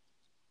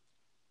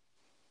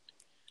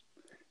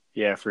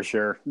 Yeah, for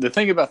sure. The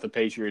thing about the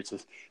Patriots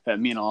is that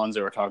me and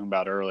Alonzo were talking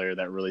about earlier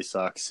that really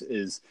sucks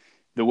is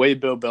the way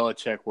Bill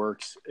Belichick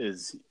works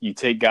is you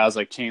take guys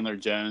like Chandler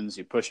Jones,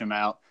 you push them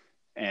out,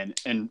 and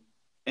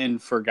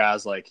for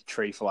guys like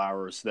Trey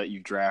Flowers that you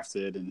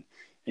drafted and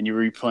you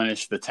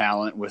replenish the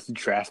talent with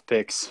draft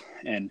picks.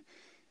 And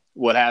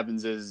what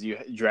happens is you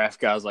draft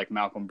guys like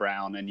Malcolm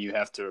Brown and you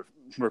have to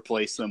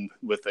replace them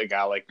with a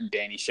guy like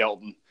Danny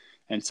Shelton.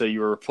 And so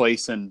you're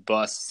replacing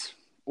busts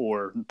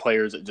or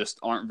players that just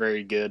aren't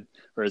very good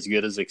or as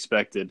good as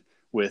expected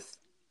with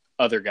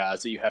other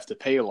guys that you have to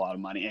pay a lot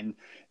of money. And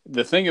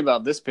the thing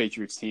about this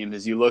Patriots team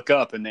is you look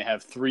up and they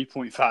have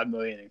 $3.5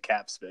 million in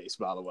cap space,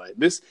 by the way.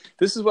 This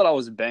is what I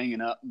was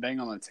banging on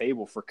the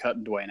table for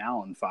cutting Dwayne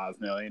Allen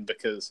 $5 million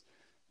because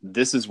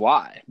this is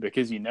why.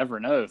 Because you never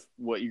know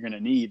what you're going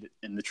to need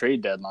in the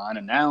trade deadline.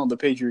 And now the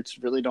Patriots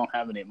really don't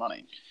have any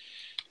money.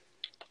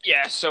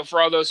 Yeah, so for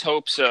all those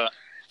hopes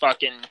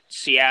fucking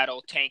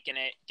Seattle tanking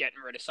it, getting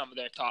rid of some of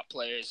their top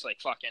players like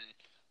fucking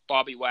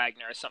Bobby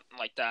Wagner or something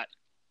like that.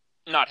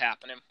 Not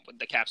happening with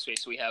the cap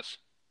space we have.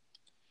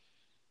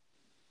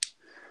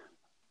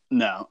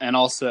 No, and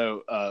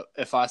also,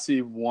 if I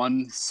see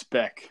one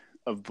speck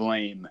of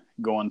blame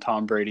going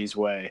Tom Brady's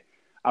way,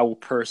 I will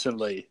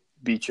personally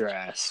beat your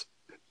ass.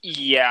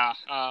 Yeah,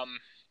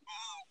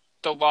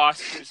 the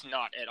loss is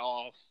not at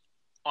all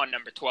on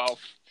number 12.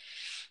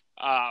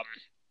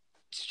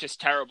 It's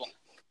just terrible.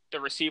 The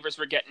receivers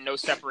were getting no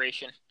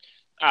separation.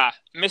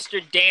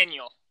 Mr.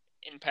 Daniel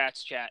in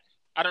Pat's chat,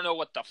 I don't know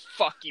what the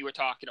fuck you were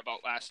talking about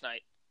last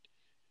night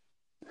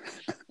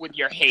with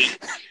your hate.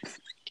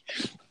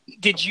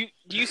 Do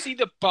you see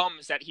the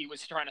bums that he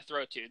was trying to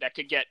throw to that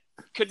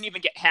couldn't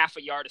even get half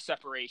a yard of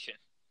separation?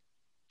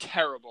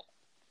 Terrible.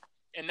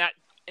 And that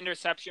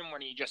interception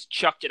when he just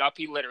chucked it up,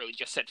 he literally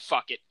just said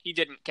fuck it. He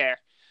didn't care.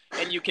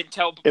 And you could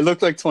tell it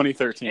looked like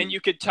 2013. And you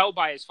could tell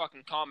by his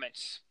fucking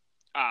comments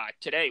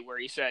today where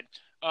he said,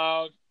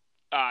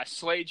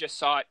 Slay just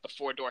saw it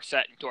before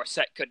Dorsett and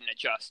Dorsett couldn't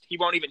adjust. He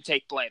won't even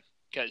take blame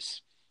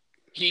because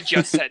he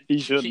just said he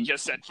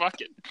just said fuck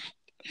it.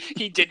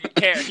 He didn't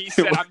care. He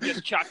said I'm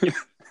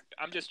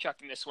just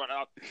chucking this one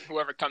up.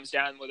 Whoever comes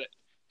down with it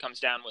comes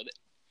down with it.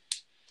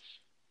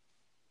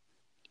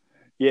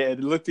 Yeah, it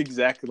looked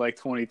exactly like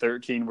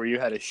 2013 where you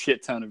had a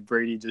shit ton of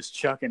Brady just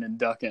chucking and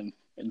ducking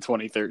in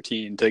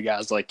 2013 to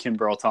guys like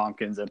Kimbrel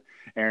Tompkins and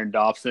Aaron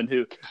Dobson,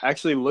 who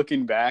actually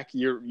looking back,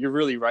 you're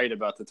really right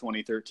about the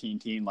 2013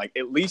 team. Like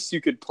at least you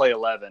could play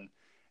 11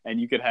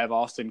 and you could have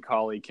Austin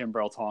Collie,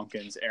 Kimbrel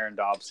Tompkins, Aaron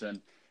Dobson,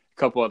 a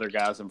couple other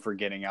guys I'm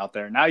forgetting out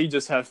there. Now you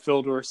just have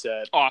Phil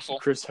Dorsett, awful,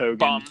 Chris Hogan,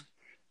 bum.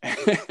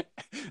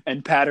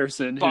 and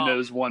Patterson, bum. who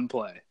knows one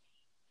play.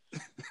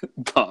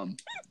 Bum.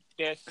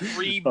 They're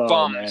three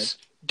bums. Man.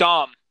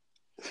 Dom,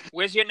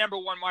 where's your number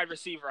one wide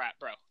receiver at,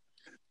 bro?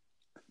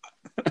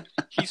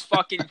 He's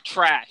fucking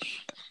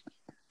trash.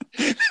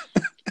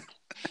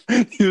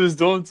 He was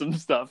doing some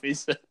stuff, he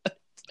said.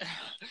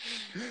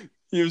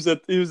 He was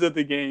at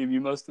the game. You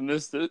must have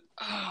missed it.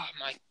 Oh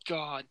my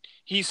god.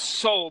 He's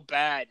so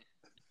bad.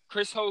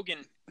 Chris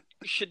Hogan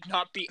should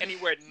not be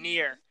anywhere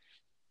near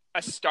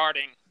a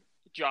starting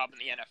job in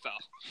the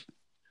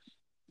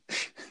NFL.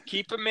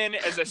 Keep him in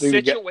as a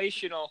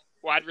situational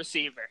wide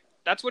receiver.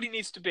 That's what he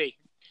needs to be.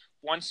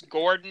 Once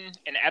Gordon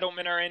and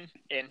Edelman are in,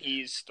 and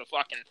he's the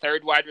fucking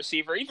third wide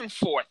receiver, even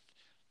fourth,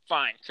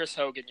 fine. Chris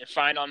Hogan, you're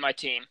fine on my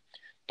team,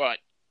 but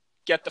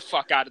get the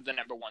fuck out of the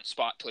number one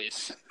spot,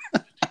 please.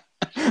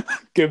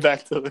 Get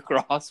back to the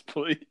cross,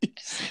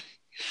 please.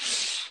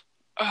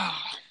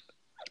 Oh.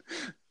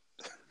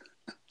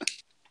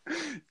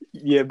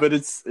 Yeah, but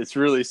it's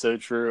really so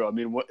true. I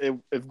mean,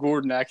 if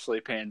Gordon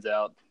actually pans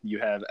out, you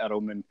have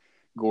Edelman,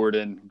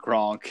 Gordon,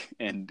 Gronk,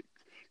 and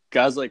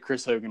guys like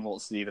Chris Hogan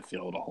won't see the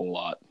field a whole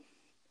lot.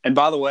 And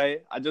by the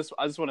way, I just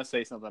want to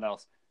say something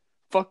else.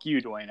 Fuck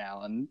you, Dwayne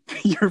Allen.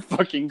 You're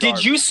fucking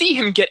garbage. Did you see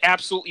him get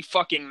absolutely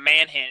fucking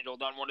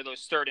manhandled on one of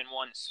those 3rd and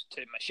 1s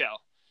to Michelle?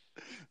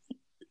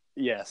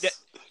 Yes.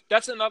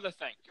 That's another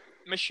thing.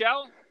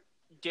 Michelle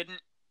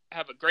didn't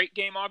have a great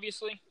game,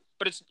 obviously,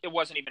 but it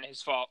wasn't even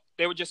his fault.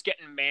 They were just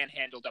getting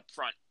manhandled up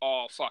front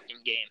all fucking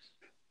game.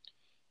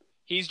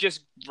 He's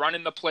just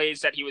running the plays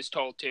that he was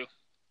told to.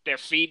 They're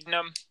feeding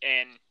him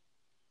and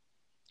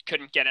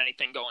couldn't get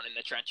anything going in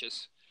the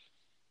trenches.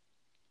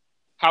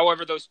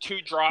 However, those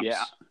 2 drops,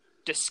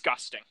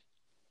 disgusting.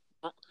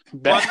 I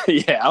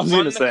was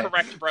going to say. Run the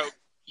correct route,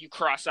 you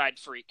cross-eyed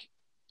freak.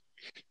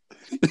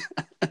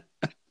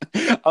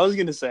 I was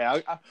going to say,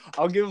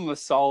 I'll give him a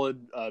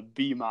solid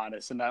B-,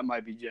 and that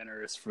might be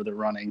generous for the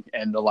running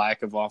and the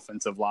lack of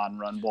offensive line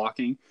run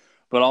blocking.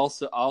 But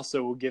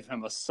also will give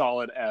him a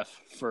solid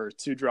F for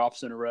 2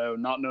 drops in a row,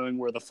 not knowing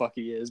where the fuck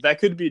he is. That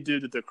could be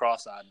due to the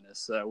cross-eyedness.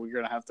 So we're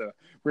gonna have to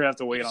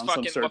wait on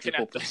some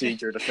surgical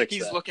procedure to fix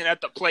that. He's looking at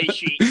the play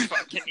sheet.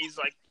 He's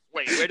like,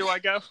 wait, where do I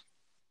go?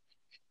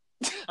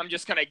 I'm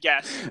just gonna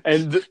guess.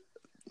 And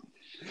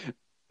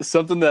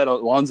something that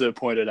Alonzo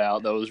pointed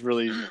out that was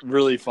really,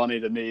 really funny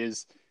to me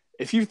is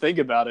if you think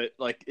about it,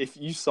 like if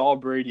you saw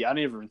Brady, I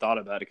never even thought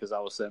about it because I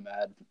was so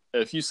mad.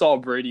 If you saw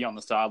Brady on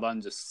the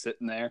sideline just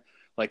sitting there,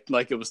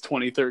 like it was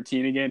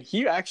 2013 again,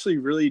 he actually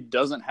really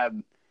doesn't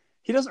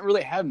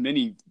really have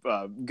many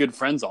good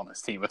friends on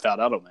this team without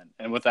Edelman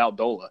and without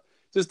Dola.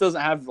 Just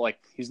doesn't have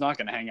he's not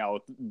going to hang out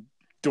with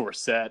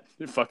Dorsett,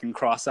 fucking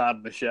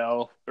cross-eyed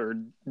Michelle, or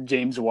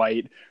James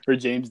White, or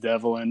James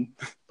Devlin.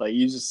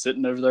 He's just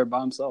sitting over there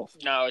by himself.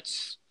 No,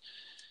 it's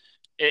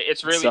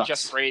really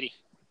just Brady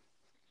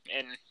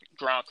and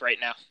Gronk right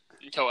now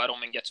until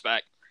Edelman gets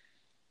back.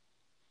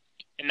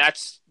 And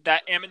that's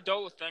that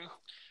Amendola thing.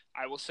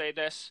 I will say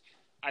this.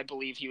 I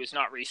believe he was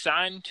not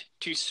re-signed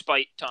to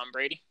spite Tom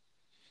Brady.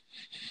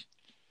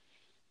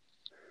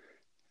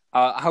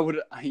 I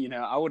would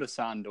have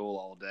signed Dola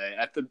all day.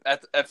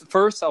 At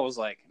first, I was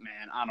like,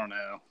 man, I don't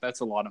know,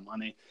 that's a lot of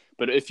money.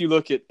 But if you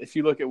look at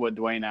what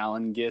Dwayne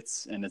Allen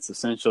gets, and it's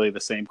essentially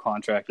the same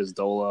contract as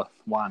Dola,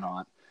 why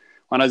not?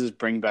 Why not just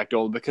bring back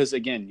Dola? Because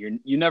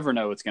again, you never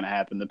know what's going to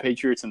happen. The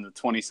Patriots in the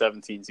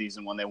 2017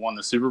 season when they won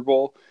the Super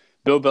Bowl,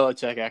 Bill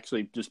Belichick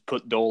actually just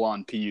put Dole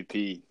on PUP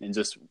and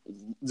just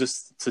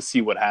to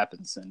see what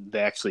happens, and they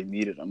actually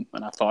needed him,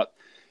 and I thought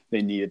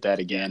they needed that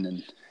again,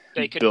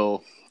 and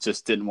Bill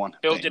just didn't want to.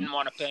 Bill didn't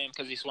want to pay him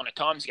because he's one of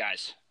Tom's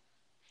guys.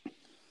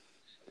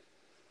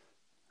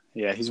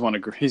 Yeah, he's one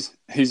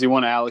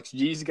of Alex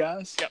G's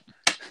guys. Yep.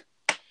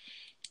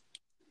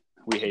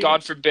 We hate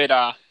God it. forbid,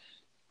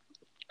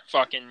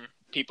 fucking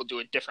people do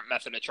a different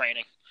method of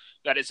training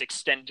that has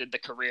extended the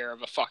career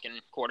of a fucking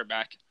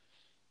quarterback.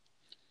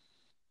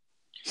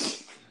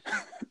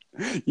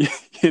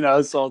 You know,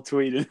 I saw a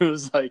tweet and it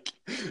was like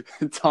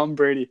Tom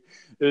Brady.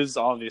 It was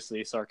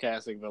obviously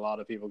sarcastic, but a lot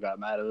of people got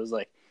mad. It was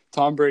like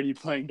Tom Brady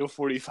playing till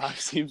 45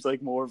 seems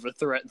like more of a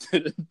threat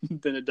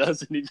than it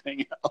does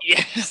anything else.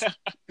 Yeah,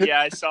 yeah,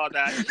 I saw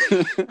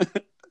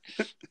that.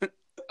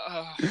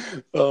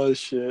 Oh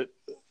shit!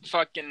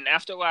 Fucking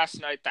after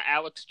last night, the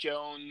Alex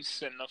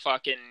Jones and the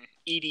fucking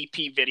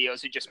EDP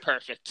videos are just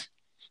perfect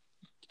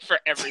for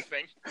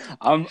everything.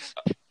 I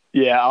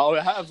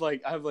have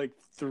like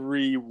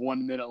 3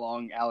 1-minute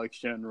long Alex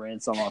Jones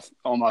rants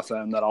on my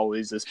phone that I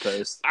always just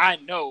post. I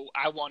know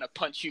I want to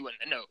punch you in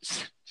the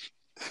nose.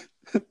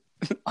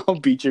 I'll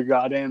beat your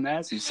goddamn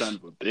ass, you son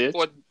of a bitch.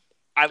 Well,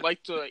 I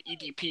like the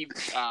EDP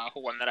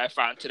one that I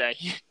found today.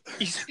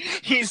 He's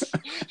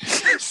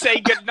say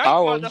goodnight, I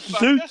will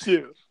motherfucker. shoot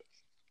you.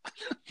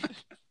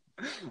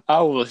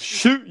 I will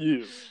shoot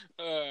you.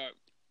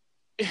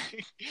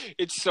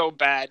 It's so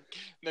bad.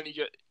 Then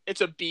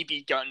it's a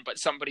BB gun, but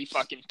somebody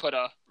fucking put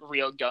a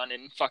real gun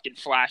and fucking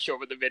flash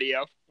over the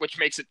video, which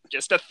makes it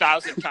just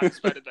 1,000 times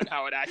better than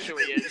how it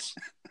actually is.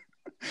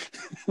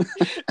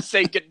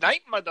 Say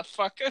goodnight,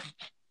 motherfucker.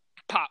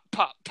 Pop,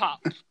 pop,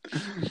 pop.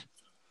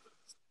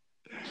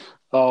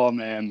 Oh,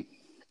 man.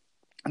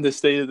 The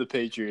state of the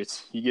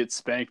Patriots. You get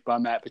spanked by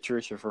Matt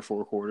Patricia for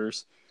 4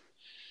 quarters.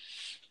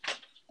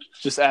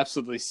 Just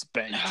absolutely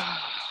spanked.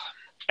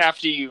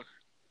 After you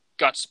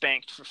got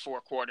spanked for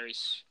 4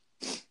 quarters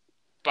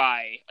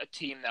by a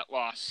team that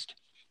lost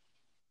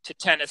to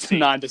Tennessee.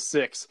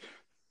 9-6.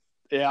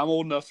 Yeah, I'm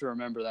old enough to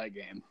remember that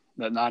game.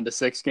 That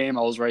 9-6 game,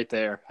 I was right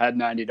there. Had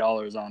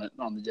 $90 on it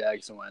on the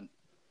Jags to win.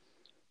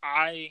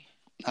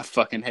 I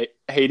fucking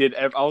hated.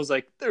 I was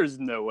like, "There's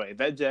no way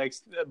that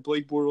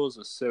Blake Bortles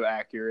was so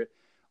accurate.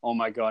 Oh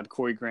my god,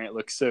 Corey Grant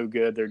looked so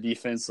good. Their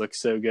defense looked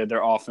so good.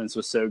 Their offense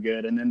was so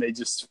good, and then they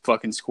just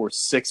fucking scored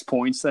 6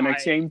 points the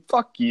next game.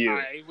 Fuck you.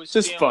 I was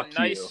just feeling fuck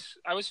nice. you.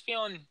 I was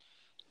feeling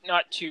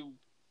not too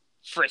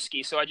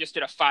frisky, so I just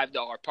did a $5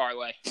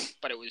 parlay,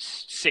 but it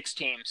was 6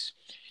 teams.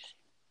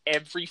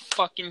 Every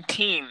fucking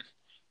team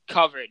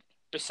covered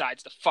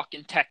besides the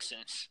fucking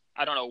Texans.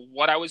 I don't know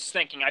what I was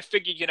thinking. I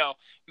figured,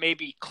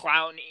 maybe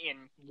Clown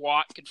and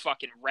Watt could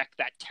fucking wreck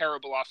that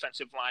terrible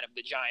offensive line of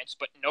the Giants,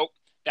 but nope,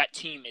 that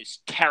team is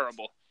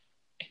terrible.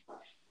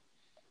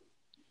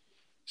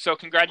 So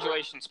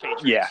congratulations,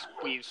 Patriots. Yeah.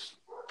 We've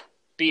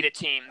beat a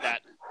team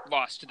that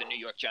lost to the New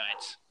York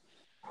Giants.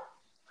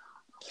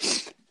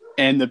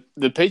 And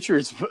the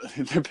Patriots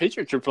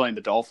are playing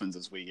the Dolphins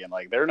this weekend.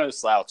 Like, they're no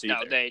slouch either.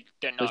 No,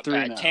 they're not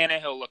bad.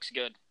 Tannehill looks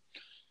good.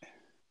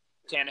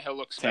 Tannehill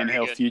looks very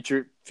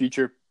good.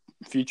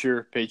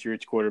 Future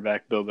Patriots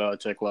quarterback Bill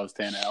Belichick loves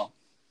Tannehill.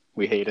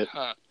 We hate it.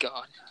 Oh,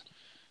 God.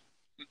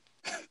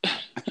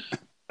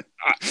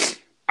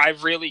 I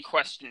really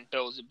question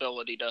Bill's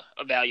ability to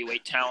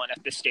evaluate talent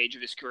at this stage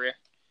of his career.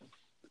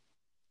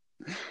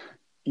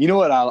 You know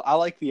what? I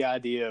like the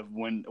idea of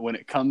when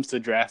it comes to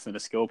drafting a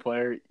skill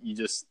player, you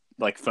just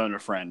like phone a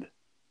friend.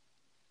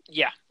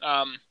 Yeah.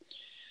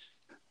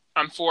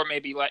 I'm for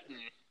maybe let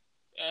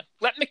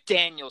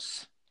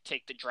McDaniels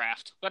take the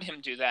draft. Let him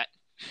do that.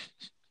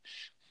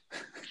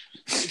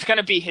 It's going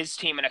to be his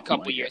team in a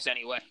couple years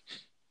anyway.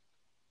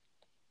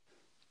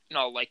 In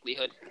all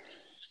likelihood.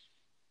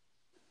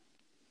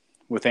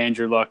 With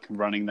Andrew Luck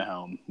running the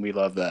helm. We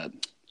love that.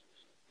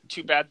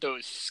 Too bad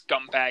those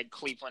scumbag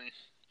Cleveland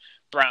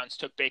Browns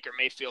took Baker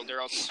Mayfield, or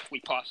else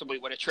we possibly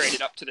would have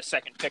traded up to the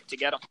 2nd pick to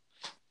get him.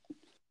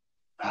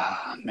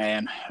 Ah,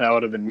 man, that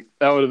would have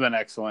been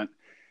excellent.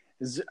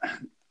 Is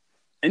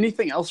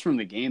anything else from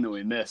the game that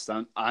we missed?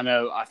 I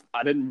know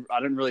I didn't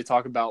really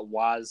talk about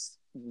Wise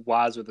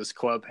with his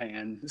club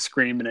hand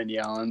screaming and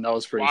yelling. That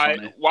was pretty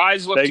funny.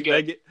 Wise looked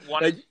good.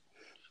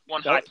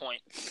 One high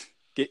point.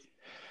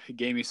 It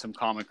gave me some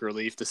comic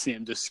relief to see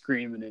him just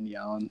screaming and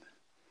yelling.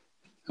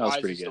 That was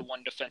pretty good. Wise is the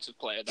one defensive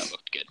player that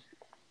looked good.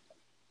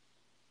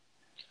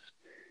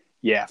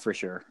 Yeah, for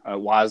sure.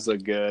 Wise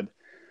looked good.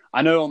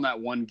 I know on that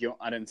one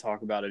I didn't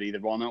talk about it either,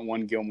 but on that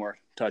one Gilmore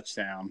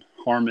touchdown,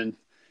 Harmon,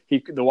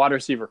 the wide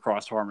receiver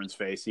crossed Harmon's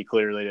face. He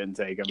clearly didn't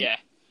take him. Yeah,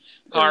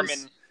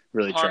 Harmon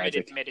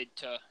tragic. Admitted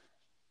to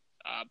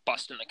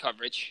busting the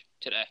coverage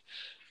today.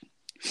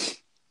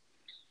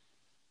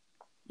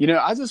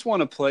 I just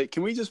want to play.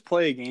 Can we just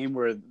play a game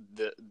where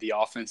the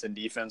offense and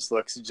defense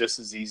looks just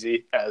as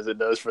easy as it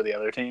does for the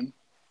other team?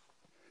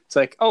 It's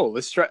like, oh,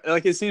 let's try.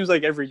 Like, it seems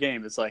like every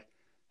game, it's like,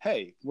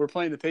 hey, we're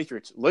playing the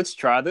Patriots. Let's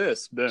try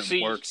this. Boom,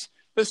 works.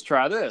 Let's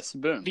try this.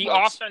 Boom. The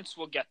works. offense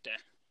will get there,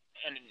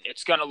 and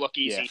it's going to look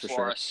easy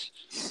for us.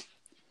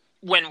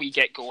 when we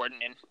get Gordon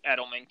and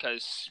Edelman,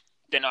 because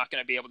they're not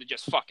going to be able to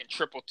just fucking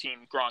triple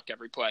team Gronk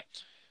every play.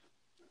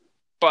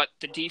 But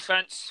the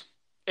defense,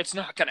 it's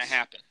not going to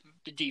happen.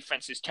 The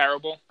defense is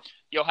terrible.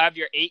 You'll have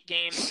your 8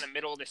 games in the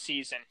middle of the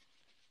season.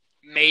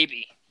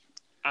 Maybe.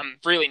 I'm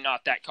really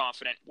not that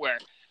confident where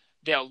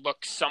they'll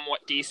look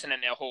somewhat decent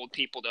and they'll hold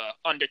people to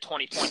under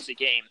 20 points a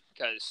game,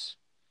 because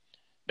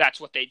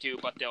that's what they do,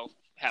 but they'll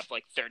have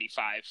like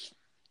 35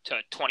 to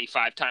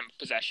 25 time of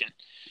possession.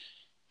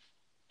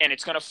 And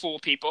it's going to fool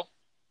people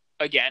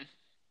again.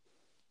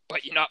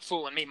 But you're not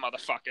fooling me,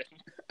 motherfucker.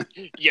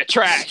 You're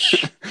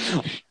trash.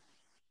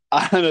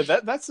 I don't know.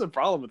 That's the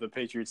problem with the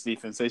Patriots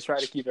defense. They try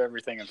to keep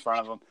everything in front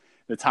of them.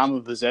 The time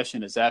of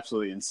possession is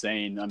absolutely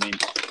insane. I mean,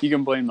 you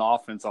can blame the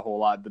offense a whole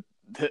lot,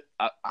 but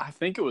I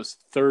think it was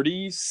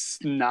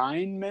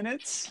 39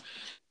 minutes.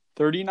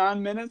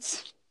 39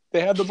 minutes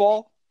they had the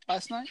ball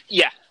last night?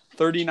 Yeah.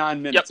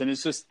 39 minutes. Yep. And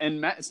it's just –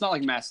 and it's not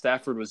like Matt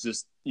Stafford was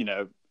just,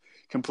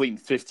 completing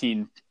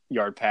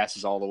 15-yard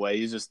passes all the way.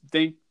 He's just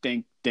dink,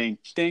 dink, dink,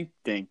 dink,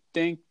 dink,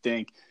 dink,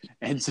 dink,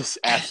 and just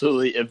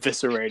absolutely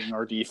eviscerating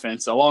our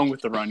defense along with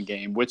the run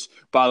game, which,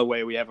 by the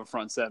way, we have a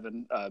front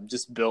seven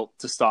just built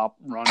to stop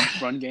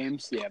run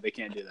games. Yeah, they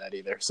can't do that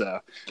either. So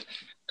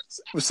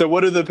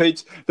what do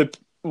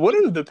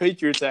the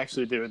Patriots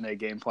actually do in their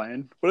game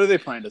plan? What do they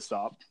plan to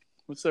stop?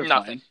 What's their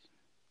Nothing. plan?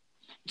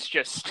 It's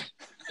just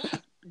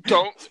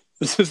don't.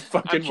 This is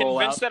fucking I'm roll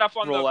out. convinced that up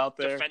on roll the out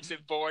there.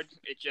 defensive board,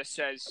 it just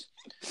says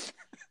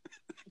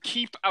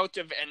keep out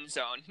of end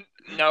zone.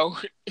 No,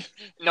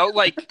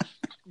 like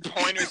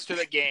pointers to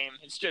the game.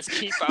 It's just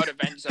keep out of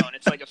end zone.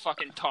 It's like a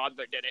fucking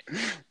toddler did it.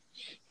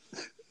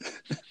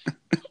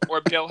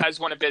 Or Bill has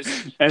one of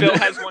his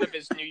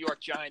New York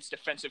Giants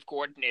defensive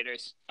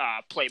coordinators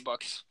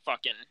playbooks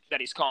fucking that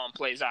he's calling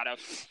plays out of.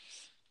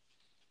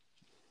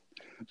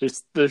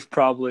 There's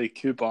probably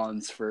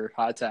coupons for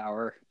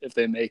Hightower if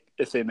they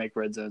make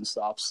red zone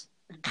stops.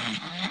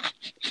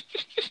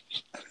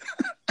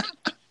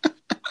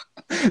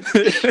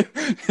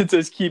 It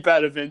says keep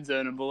out of end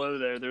zone, and below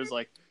there's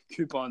like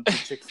coupons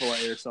for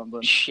Chick-fil-A or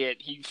something.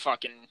 Shit,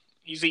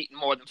 he's eating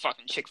more than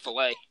fucking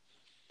Chick-fil-A.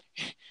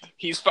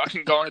 He's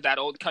fucking going to that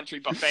old country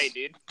buffet,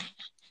 dude.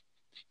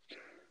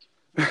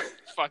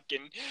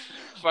 fucking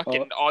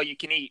all you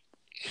can eat.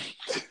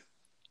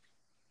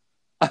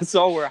 I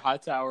saw where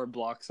Hightower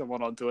blocked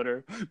someone on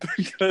Twitter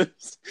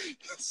because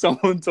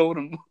someone told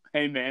him,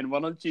 "Hey man, why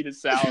don't you eat a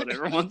salad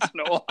every once in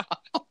a while?"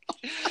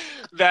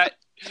 That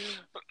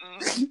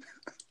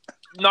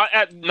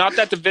not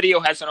that the video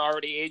hasn't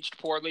already aged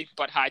poorly,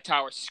 but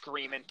Hightower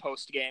screaming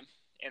post game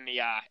in the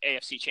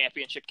AFC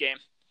Championship game,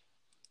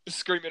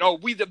 screaming, "Oh,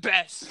 we the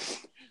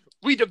best,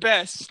 we the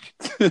best."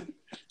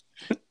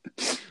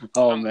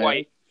 Oh I'm man,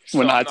 white, so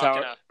when I'm Hightower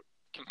not gonna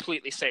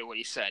completely say what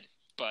he said,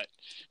 but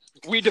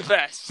we the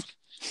best.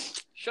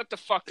 Shut the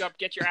fuck up,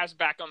 get your ass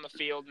back on the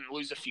field, and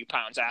lose a few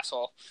pounds,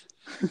 asshole.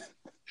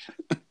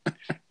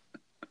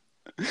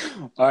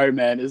 All right,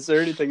 man. Is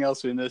there anything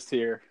else we missed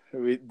here?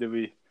 Did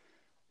we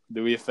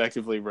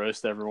effectively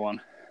roast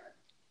everyone?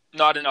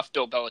 Not enough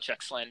Bill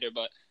Belichick slander,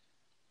 but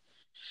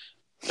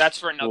that's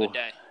for another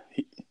day.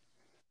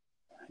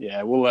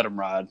 Yeah, we'll let him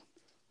ride.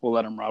 We'll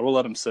let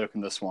him soak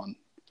in this one.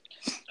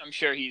 I'm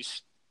sure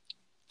he's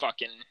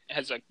fucking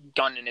has a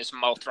gun in his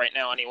mouth right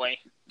now anyway,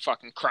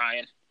 fucking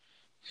crying.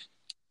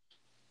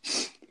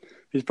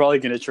 He's probably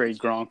going to trade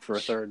Gronk for a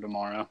third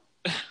tomorrow.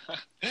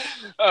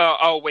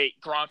 Oh,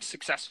 wait. Gronk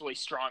successfully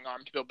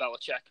strong-armed Bill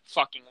Belichick.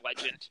 Fucking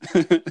legend.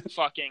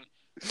 Fucking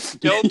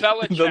Bill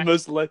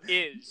Belichick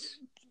is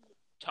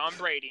Tom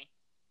Brady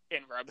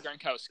and Rob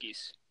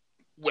Gronkowski's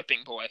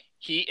whipping boy.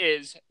 He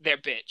is their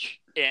bitch.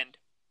 And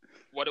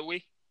what do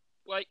we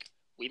like?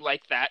 We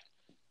like that.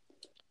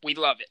 We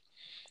love it.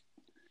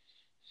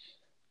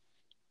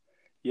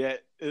 Yeah,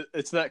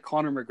 it's that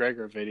Conor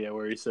McGregor video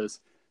where he says,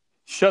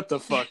 "Shut the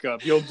fuck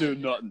up. You'll do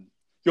nothing.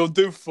 You'll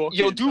do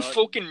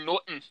fucking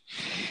nothing.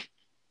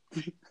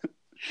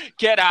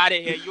 Get out of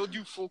here. You'll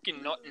do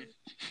fucking nothing."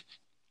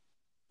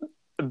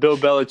 Bill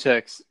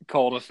Belichick's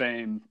call to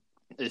fame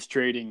is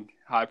trading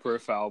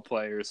high-profile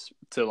players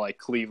to like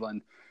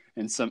Cleveland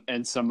and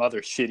some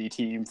other shitty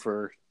team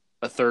for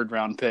a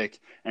third-round pick,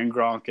 and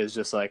Gronk is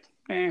just like,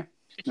 no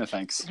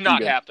thanks.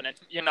 Not happening.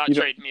 You're not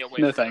trading me away.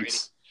 No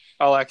thanks. Brady.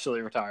 I'll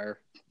actually retire.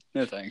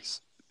 No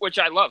thanks. Which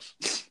I love.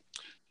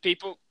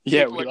 People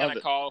are going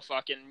to call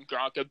fucking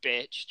Gronk a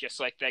bitch, just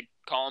like they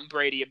call him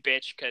Brady a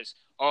bitch because,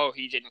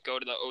 he didn't go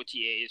to the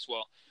OTAs.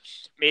 Well,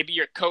 maybe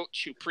your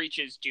coach who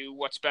preaches do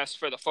what's best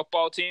for the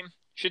football team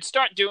should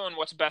start doing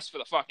what's best for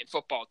the fucking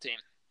football team.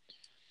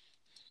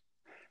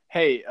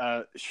 Hey,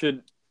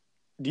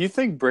 do you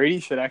think Brady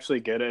should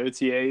actually go to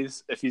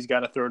OTAs if he's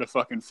got to throw to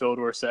fucking Phil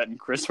Dorsett and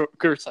Chris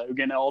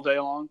Hogan all day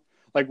long?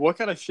 Like, what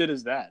kind of shit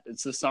is that?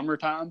 It's the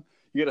summertime.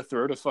 You got to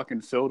throw to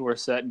fucking Phil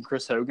Dorsett and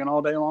Chris Hogan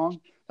all day long?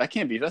 That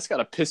can't be. That's got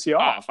to piss you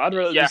off. I'd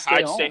rather just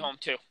stay home. Stay home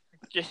too.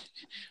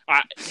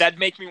 That'd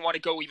make me want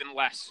to go even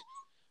less.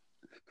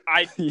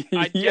 I'd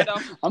get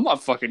up. I'm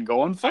not fucking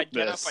going. Fuck I'd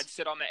get this. up. I'd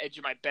sit on the edge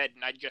of my bed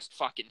and I'd just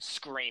fucking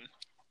scream.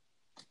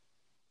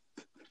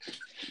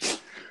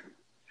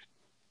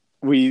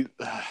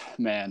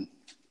 Man,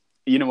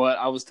 you know what?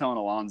 I was telling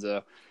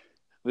Alonzo,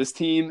 this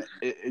team,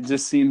 it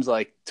just seems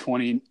like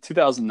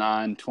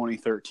 2009,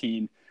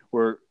 2013,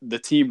 where the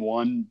team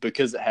won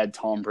because it had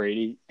Tom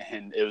Brady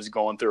and it was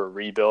going through a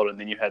rebuild. And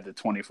then you had the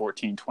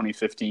 2014,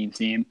 2015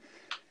 team.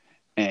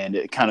 And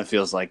it kind of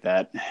feels like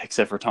that,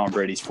 except for Tom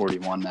Brady's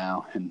 41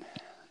 now. And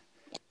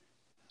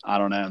I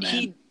don't know,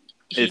 man.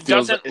 He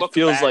doesn't look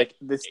bad. Like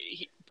this.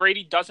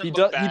 Brady doesn't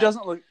look bad.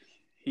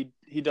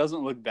 He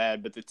doesn't look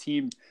bad, but the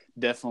team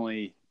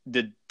definitely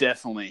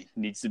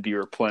needs to be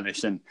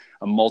replenished in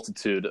a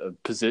multitude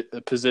of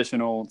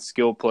positional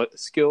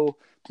skill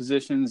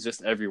positions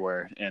just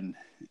everywhere, and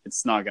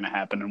it's not going to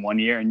happen in 1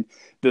 year. And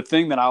the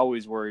thing that I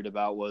always worried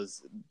about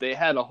was they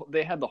had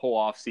the whole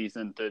off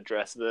season to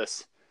address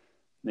this.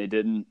 They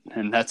didn't,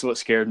 and that's what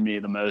scared me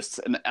the most.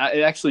 And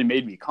it actually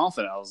made me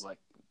confident. I was like,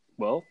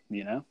 well,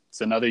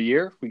 it's another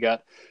year. We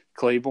got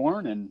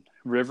Claiborne and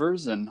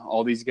Rivers and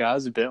all these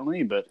guys at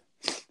Bentley, but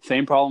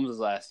same problems as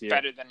last year.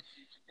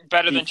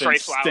 Better than Trey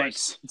Flowers.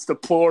 Stinks. It's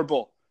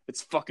deplorable.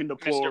 It's fucking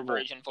deplorable.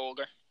 Mr. Brazian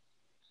Vulgar.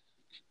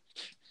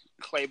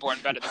 Claiborne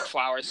better than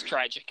Flowers.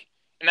 Tragic.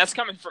 And that's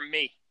coming from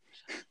me.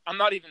 I'm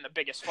not even the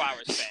biggest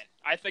Flowers fan.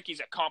 I think he's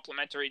a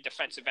complimentary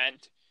defensive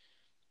end.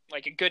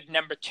 Like a good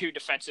number 2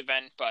 defensive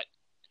end, but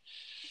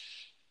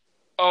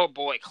oh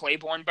boy,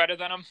 Claiborne better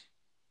than him?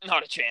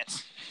 Not a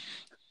chance.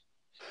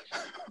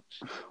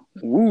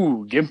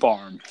 Ooh, gimp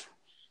arm.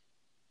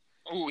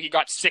 Ooh, he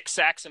got 6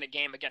 sacks in a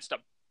game against a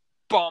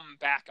bum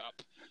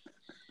backup.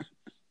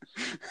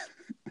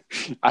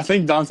 I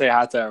think Dante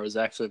Hightower was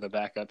actually the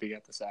backup he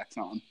got the sacks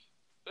on.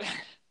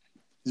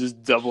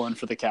 Just doubling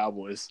for the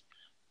Cowboys.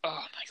 Oh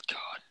my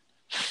god.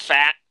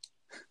 Fat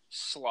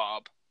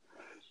slob.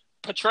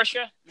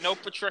 Patricia, no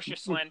Patricia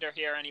slander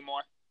here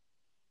anymore.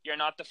 You're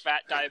not the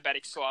fat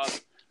diabetic slob.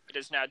 It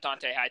is now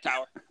Dante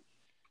Hightower.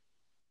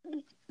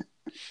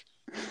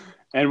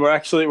 And we're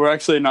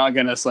actually not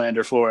going to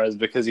slander Flores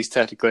because he's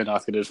technically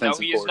not the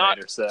defensive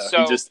coordinator. So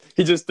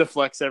he just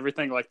deflects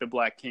everything like the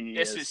Black King he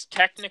is. This is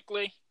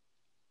technically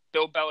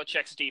Bill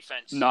Belichick's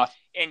defense.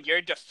 And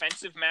your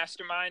defensive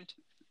mastermind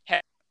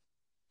has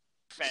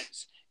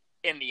defense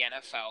in the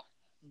NFL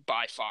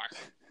by far.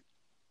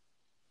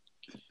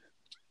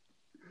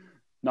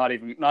 Not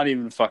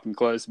even fucking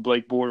close.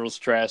 Blake Bortles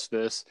trashed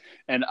this,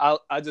 and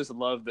I just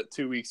love that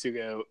 2 weeks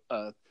ago,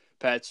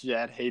 Pat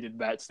Shad hated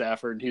Matt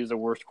Stafford. And he was the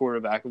worst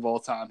quarterback of all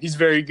time. He's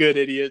very good,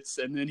 idiots,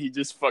 and then he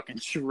just fucking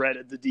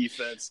shredded the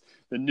defense.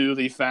 The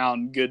newly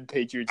found good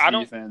Patriots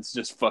defense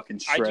just fucking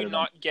shredded. I do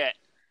not get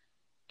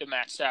the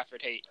Matt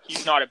Stafford hate.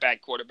 He's not a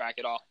bad quarterback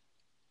at all.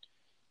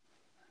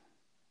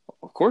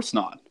 Of course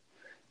not.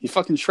 He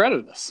fucking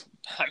shredded us.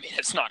 I mean,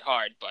 it's not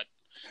hard, but.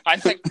 I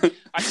think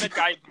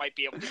I might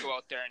be able to go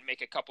out there and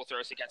make a couple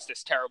throws against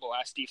this terrible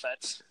ass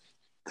defense.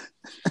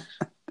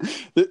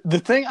 The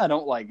thing I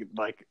don't like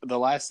the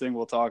last thing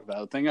we'll talk about,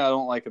 the thing I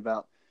don't like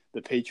about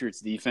the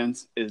Patriots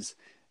defense is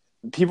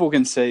people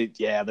can say,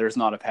 yeah, there's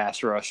not a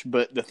pass rush,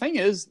 but the thing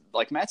is,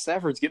 like, Matt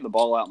Stafford's getting the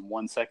ball out in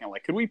 1 second.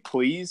 Like, could we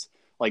please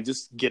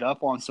just get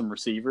up on some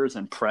receivers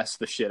and press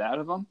the shit out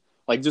of them?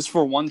 Like, just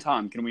for one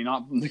time, can we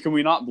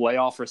not lay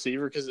off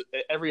receiver? Because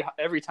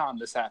every time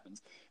this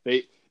happens,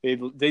 they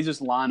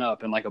just line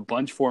up in like a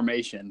bunch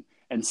formation,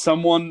 and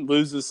someone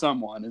loses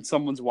someone, and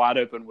someone's wide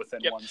open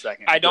within 1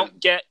 second. I don't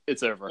get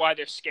it's over. Why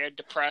they're scared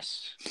to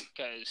press,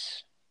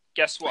 because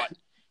guess what?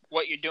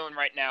 What you're doing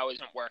right now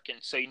isn't working,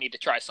 so you need to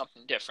try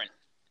something different.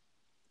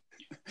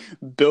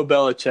 Bill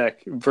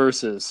Belichick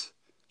versus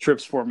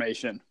trips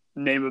formation.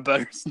 Name a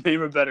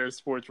better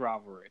sports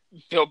rivalry.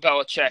 Bill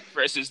Belichick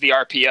versus the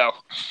RPO.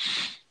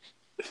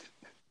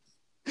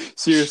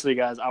 Seriously,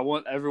 guys, I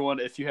want everyone,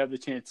 if you have the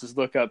chance, to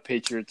look up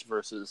Patriots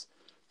versus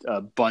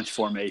bunch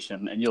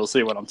formation, and you'll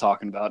see what I'm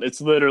talking about. It's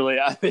literally,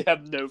 they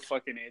have no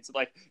fucking answer.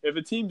 Like, if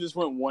a team just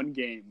went one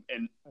game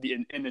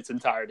in its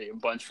entirety in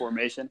bunch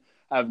formation,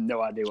 I have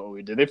no idea what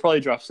we do. They probably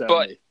dropped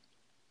 70.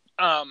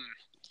 But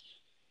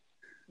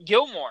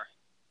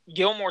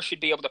Gilmore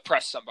should be able to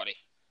press somebody.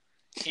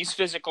 He's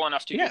physical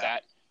enough to do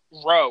that.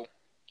 Rowe,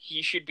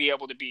 he should be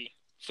able to be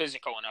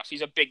physical enough.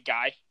 He's a big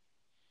guy.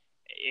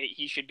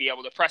 He should be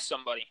able to press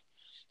somebody.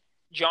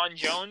 John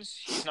Jones,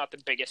 he's not the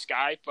biggest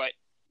guy, but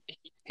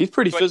he's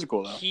pretty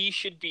physical, though. He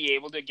should be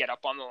able to get up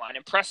on the line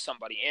and press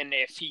somebody. And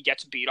if he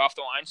gets beat off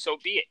the line, so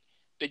be it.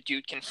 The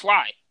dude can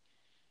fly.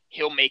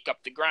 He'll make up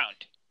the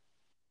ground.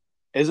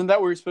 Isn't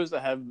that where you're supposed to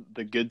have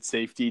the good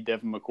safety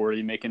Devin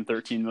McCourty making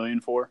 $13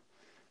 million for?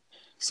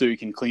 So you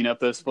can clean up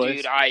this place?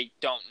 Dude, I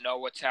don't know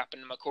what's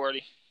happened to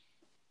McCourty.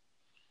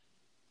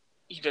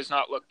 He does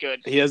not look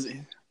good. He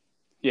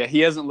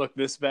hasn't looked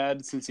this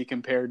bad since he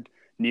compared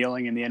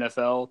kneeling in the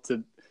NFL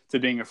to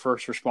being a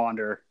first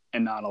responder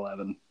in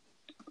 9/11.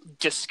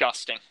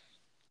 Disgusting.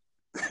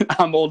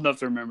 I'm old enough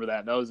to remember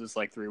that. That was just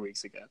like 3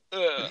 weeks ago.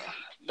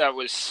 That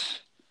was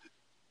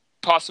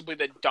possibly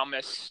the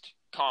dumbest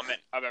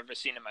comment I've ever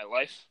seen in my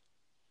life.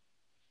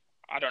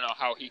 I don't know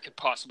how he could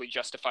possibly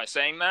justify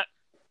saying that.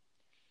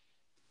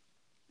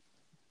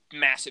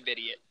 Massive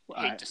idiot.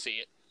 Hate to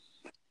see it.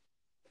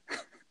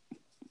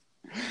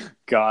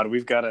 God,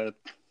 we've got a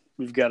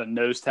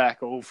nose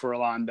tackle for a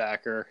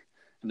linebacker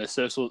and a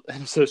social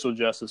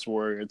justice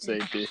warrior at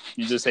safety.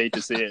 You just hate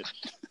to see it.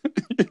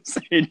 You just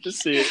hate to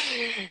see it.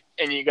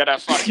 And you got a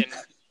fucking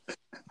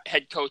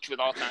head coach with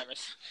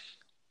Alzheimer's.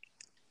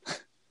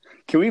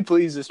 Can we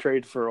please just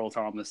trade for Earl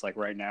Thomas like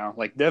right now?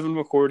 Like Devin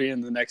McCourty in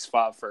the next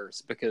 5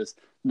 firsts, because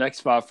the next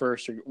 5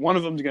 firsts, one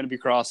of them is going to be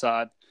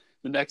cross-eyed.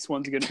 The next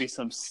one's going to be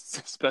some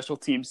special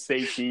team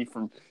safety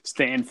from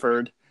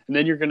Stanford. And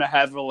then you're going to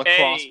have a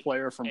lacrosse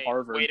player from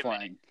Harvard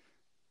playing.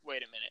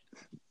 Wait a minute.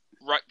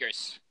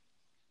 Rutgers.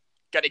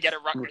 Got to get a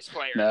Rutgers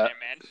player in there,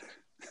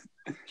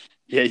 man.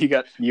 Yeah, you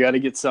got to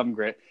get some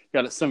Greg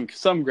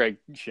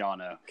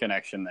Schiano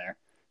connection there.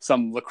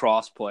 Some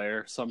lacrosse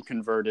player, some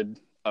converted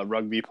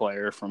rugby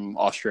player from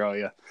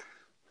Australia.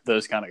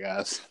 Those kind of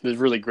guys. Those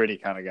really gritty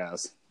kind of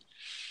guys.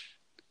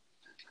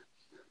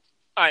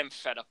 I'm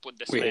fed up with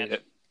this man.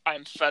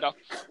 I'm fed up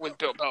with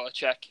Bill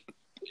Belichick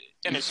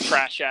and his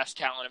trash-ass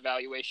talent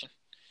evaluation.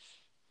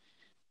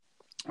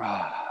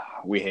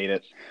 We hate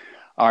it.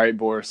 All right,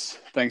 Boris.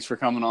 Thanks for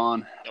coming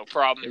on. No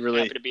problem.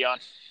 Happy to be on.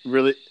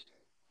 It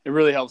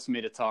really helps me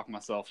to talk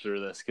myself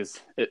through this because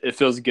it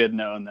feels good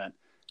knowing that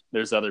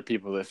there's other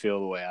people that feel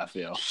the way I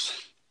feel.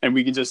 And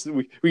we can just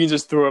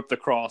throw up the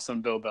cross on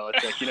Bill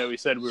Belichick. You know, we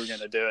said we were going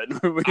to do it.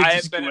 I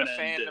have been a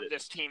fan of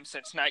this team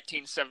since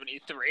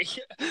 1973.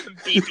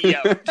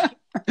 BBO.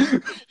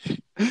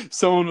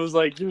 Someone was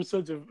like, "You're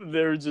such a."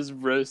 They were just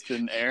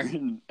roasting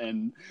Aaron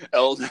and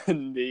Eldon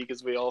and me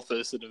because we all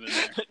posted him in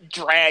there.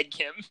 Drag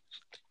him.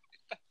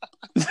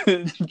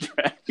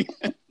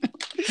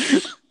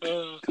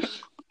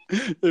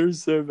 They're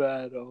so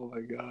bad. Oh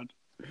my god.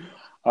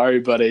 All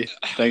right, buddy.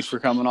 Thanks for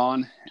coming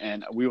on,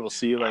 and we will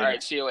see you later. All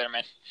right, see you later,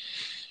 man.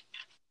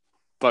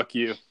 Fuck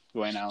you,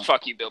 Dwayne Allen.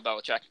 Fuck you, Bill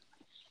Belichick.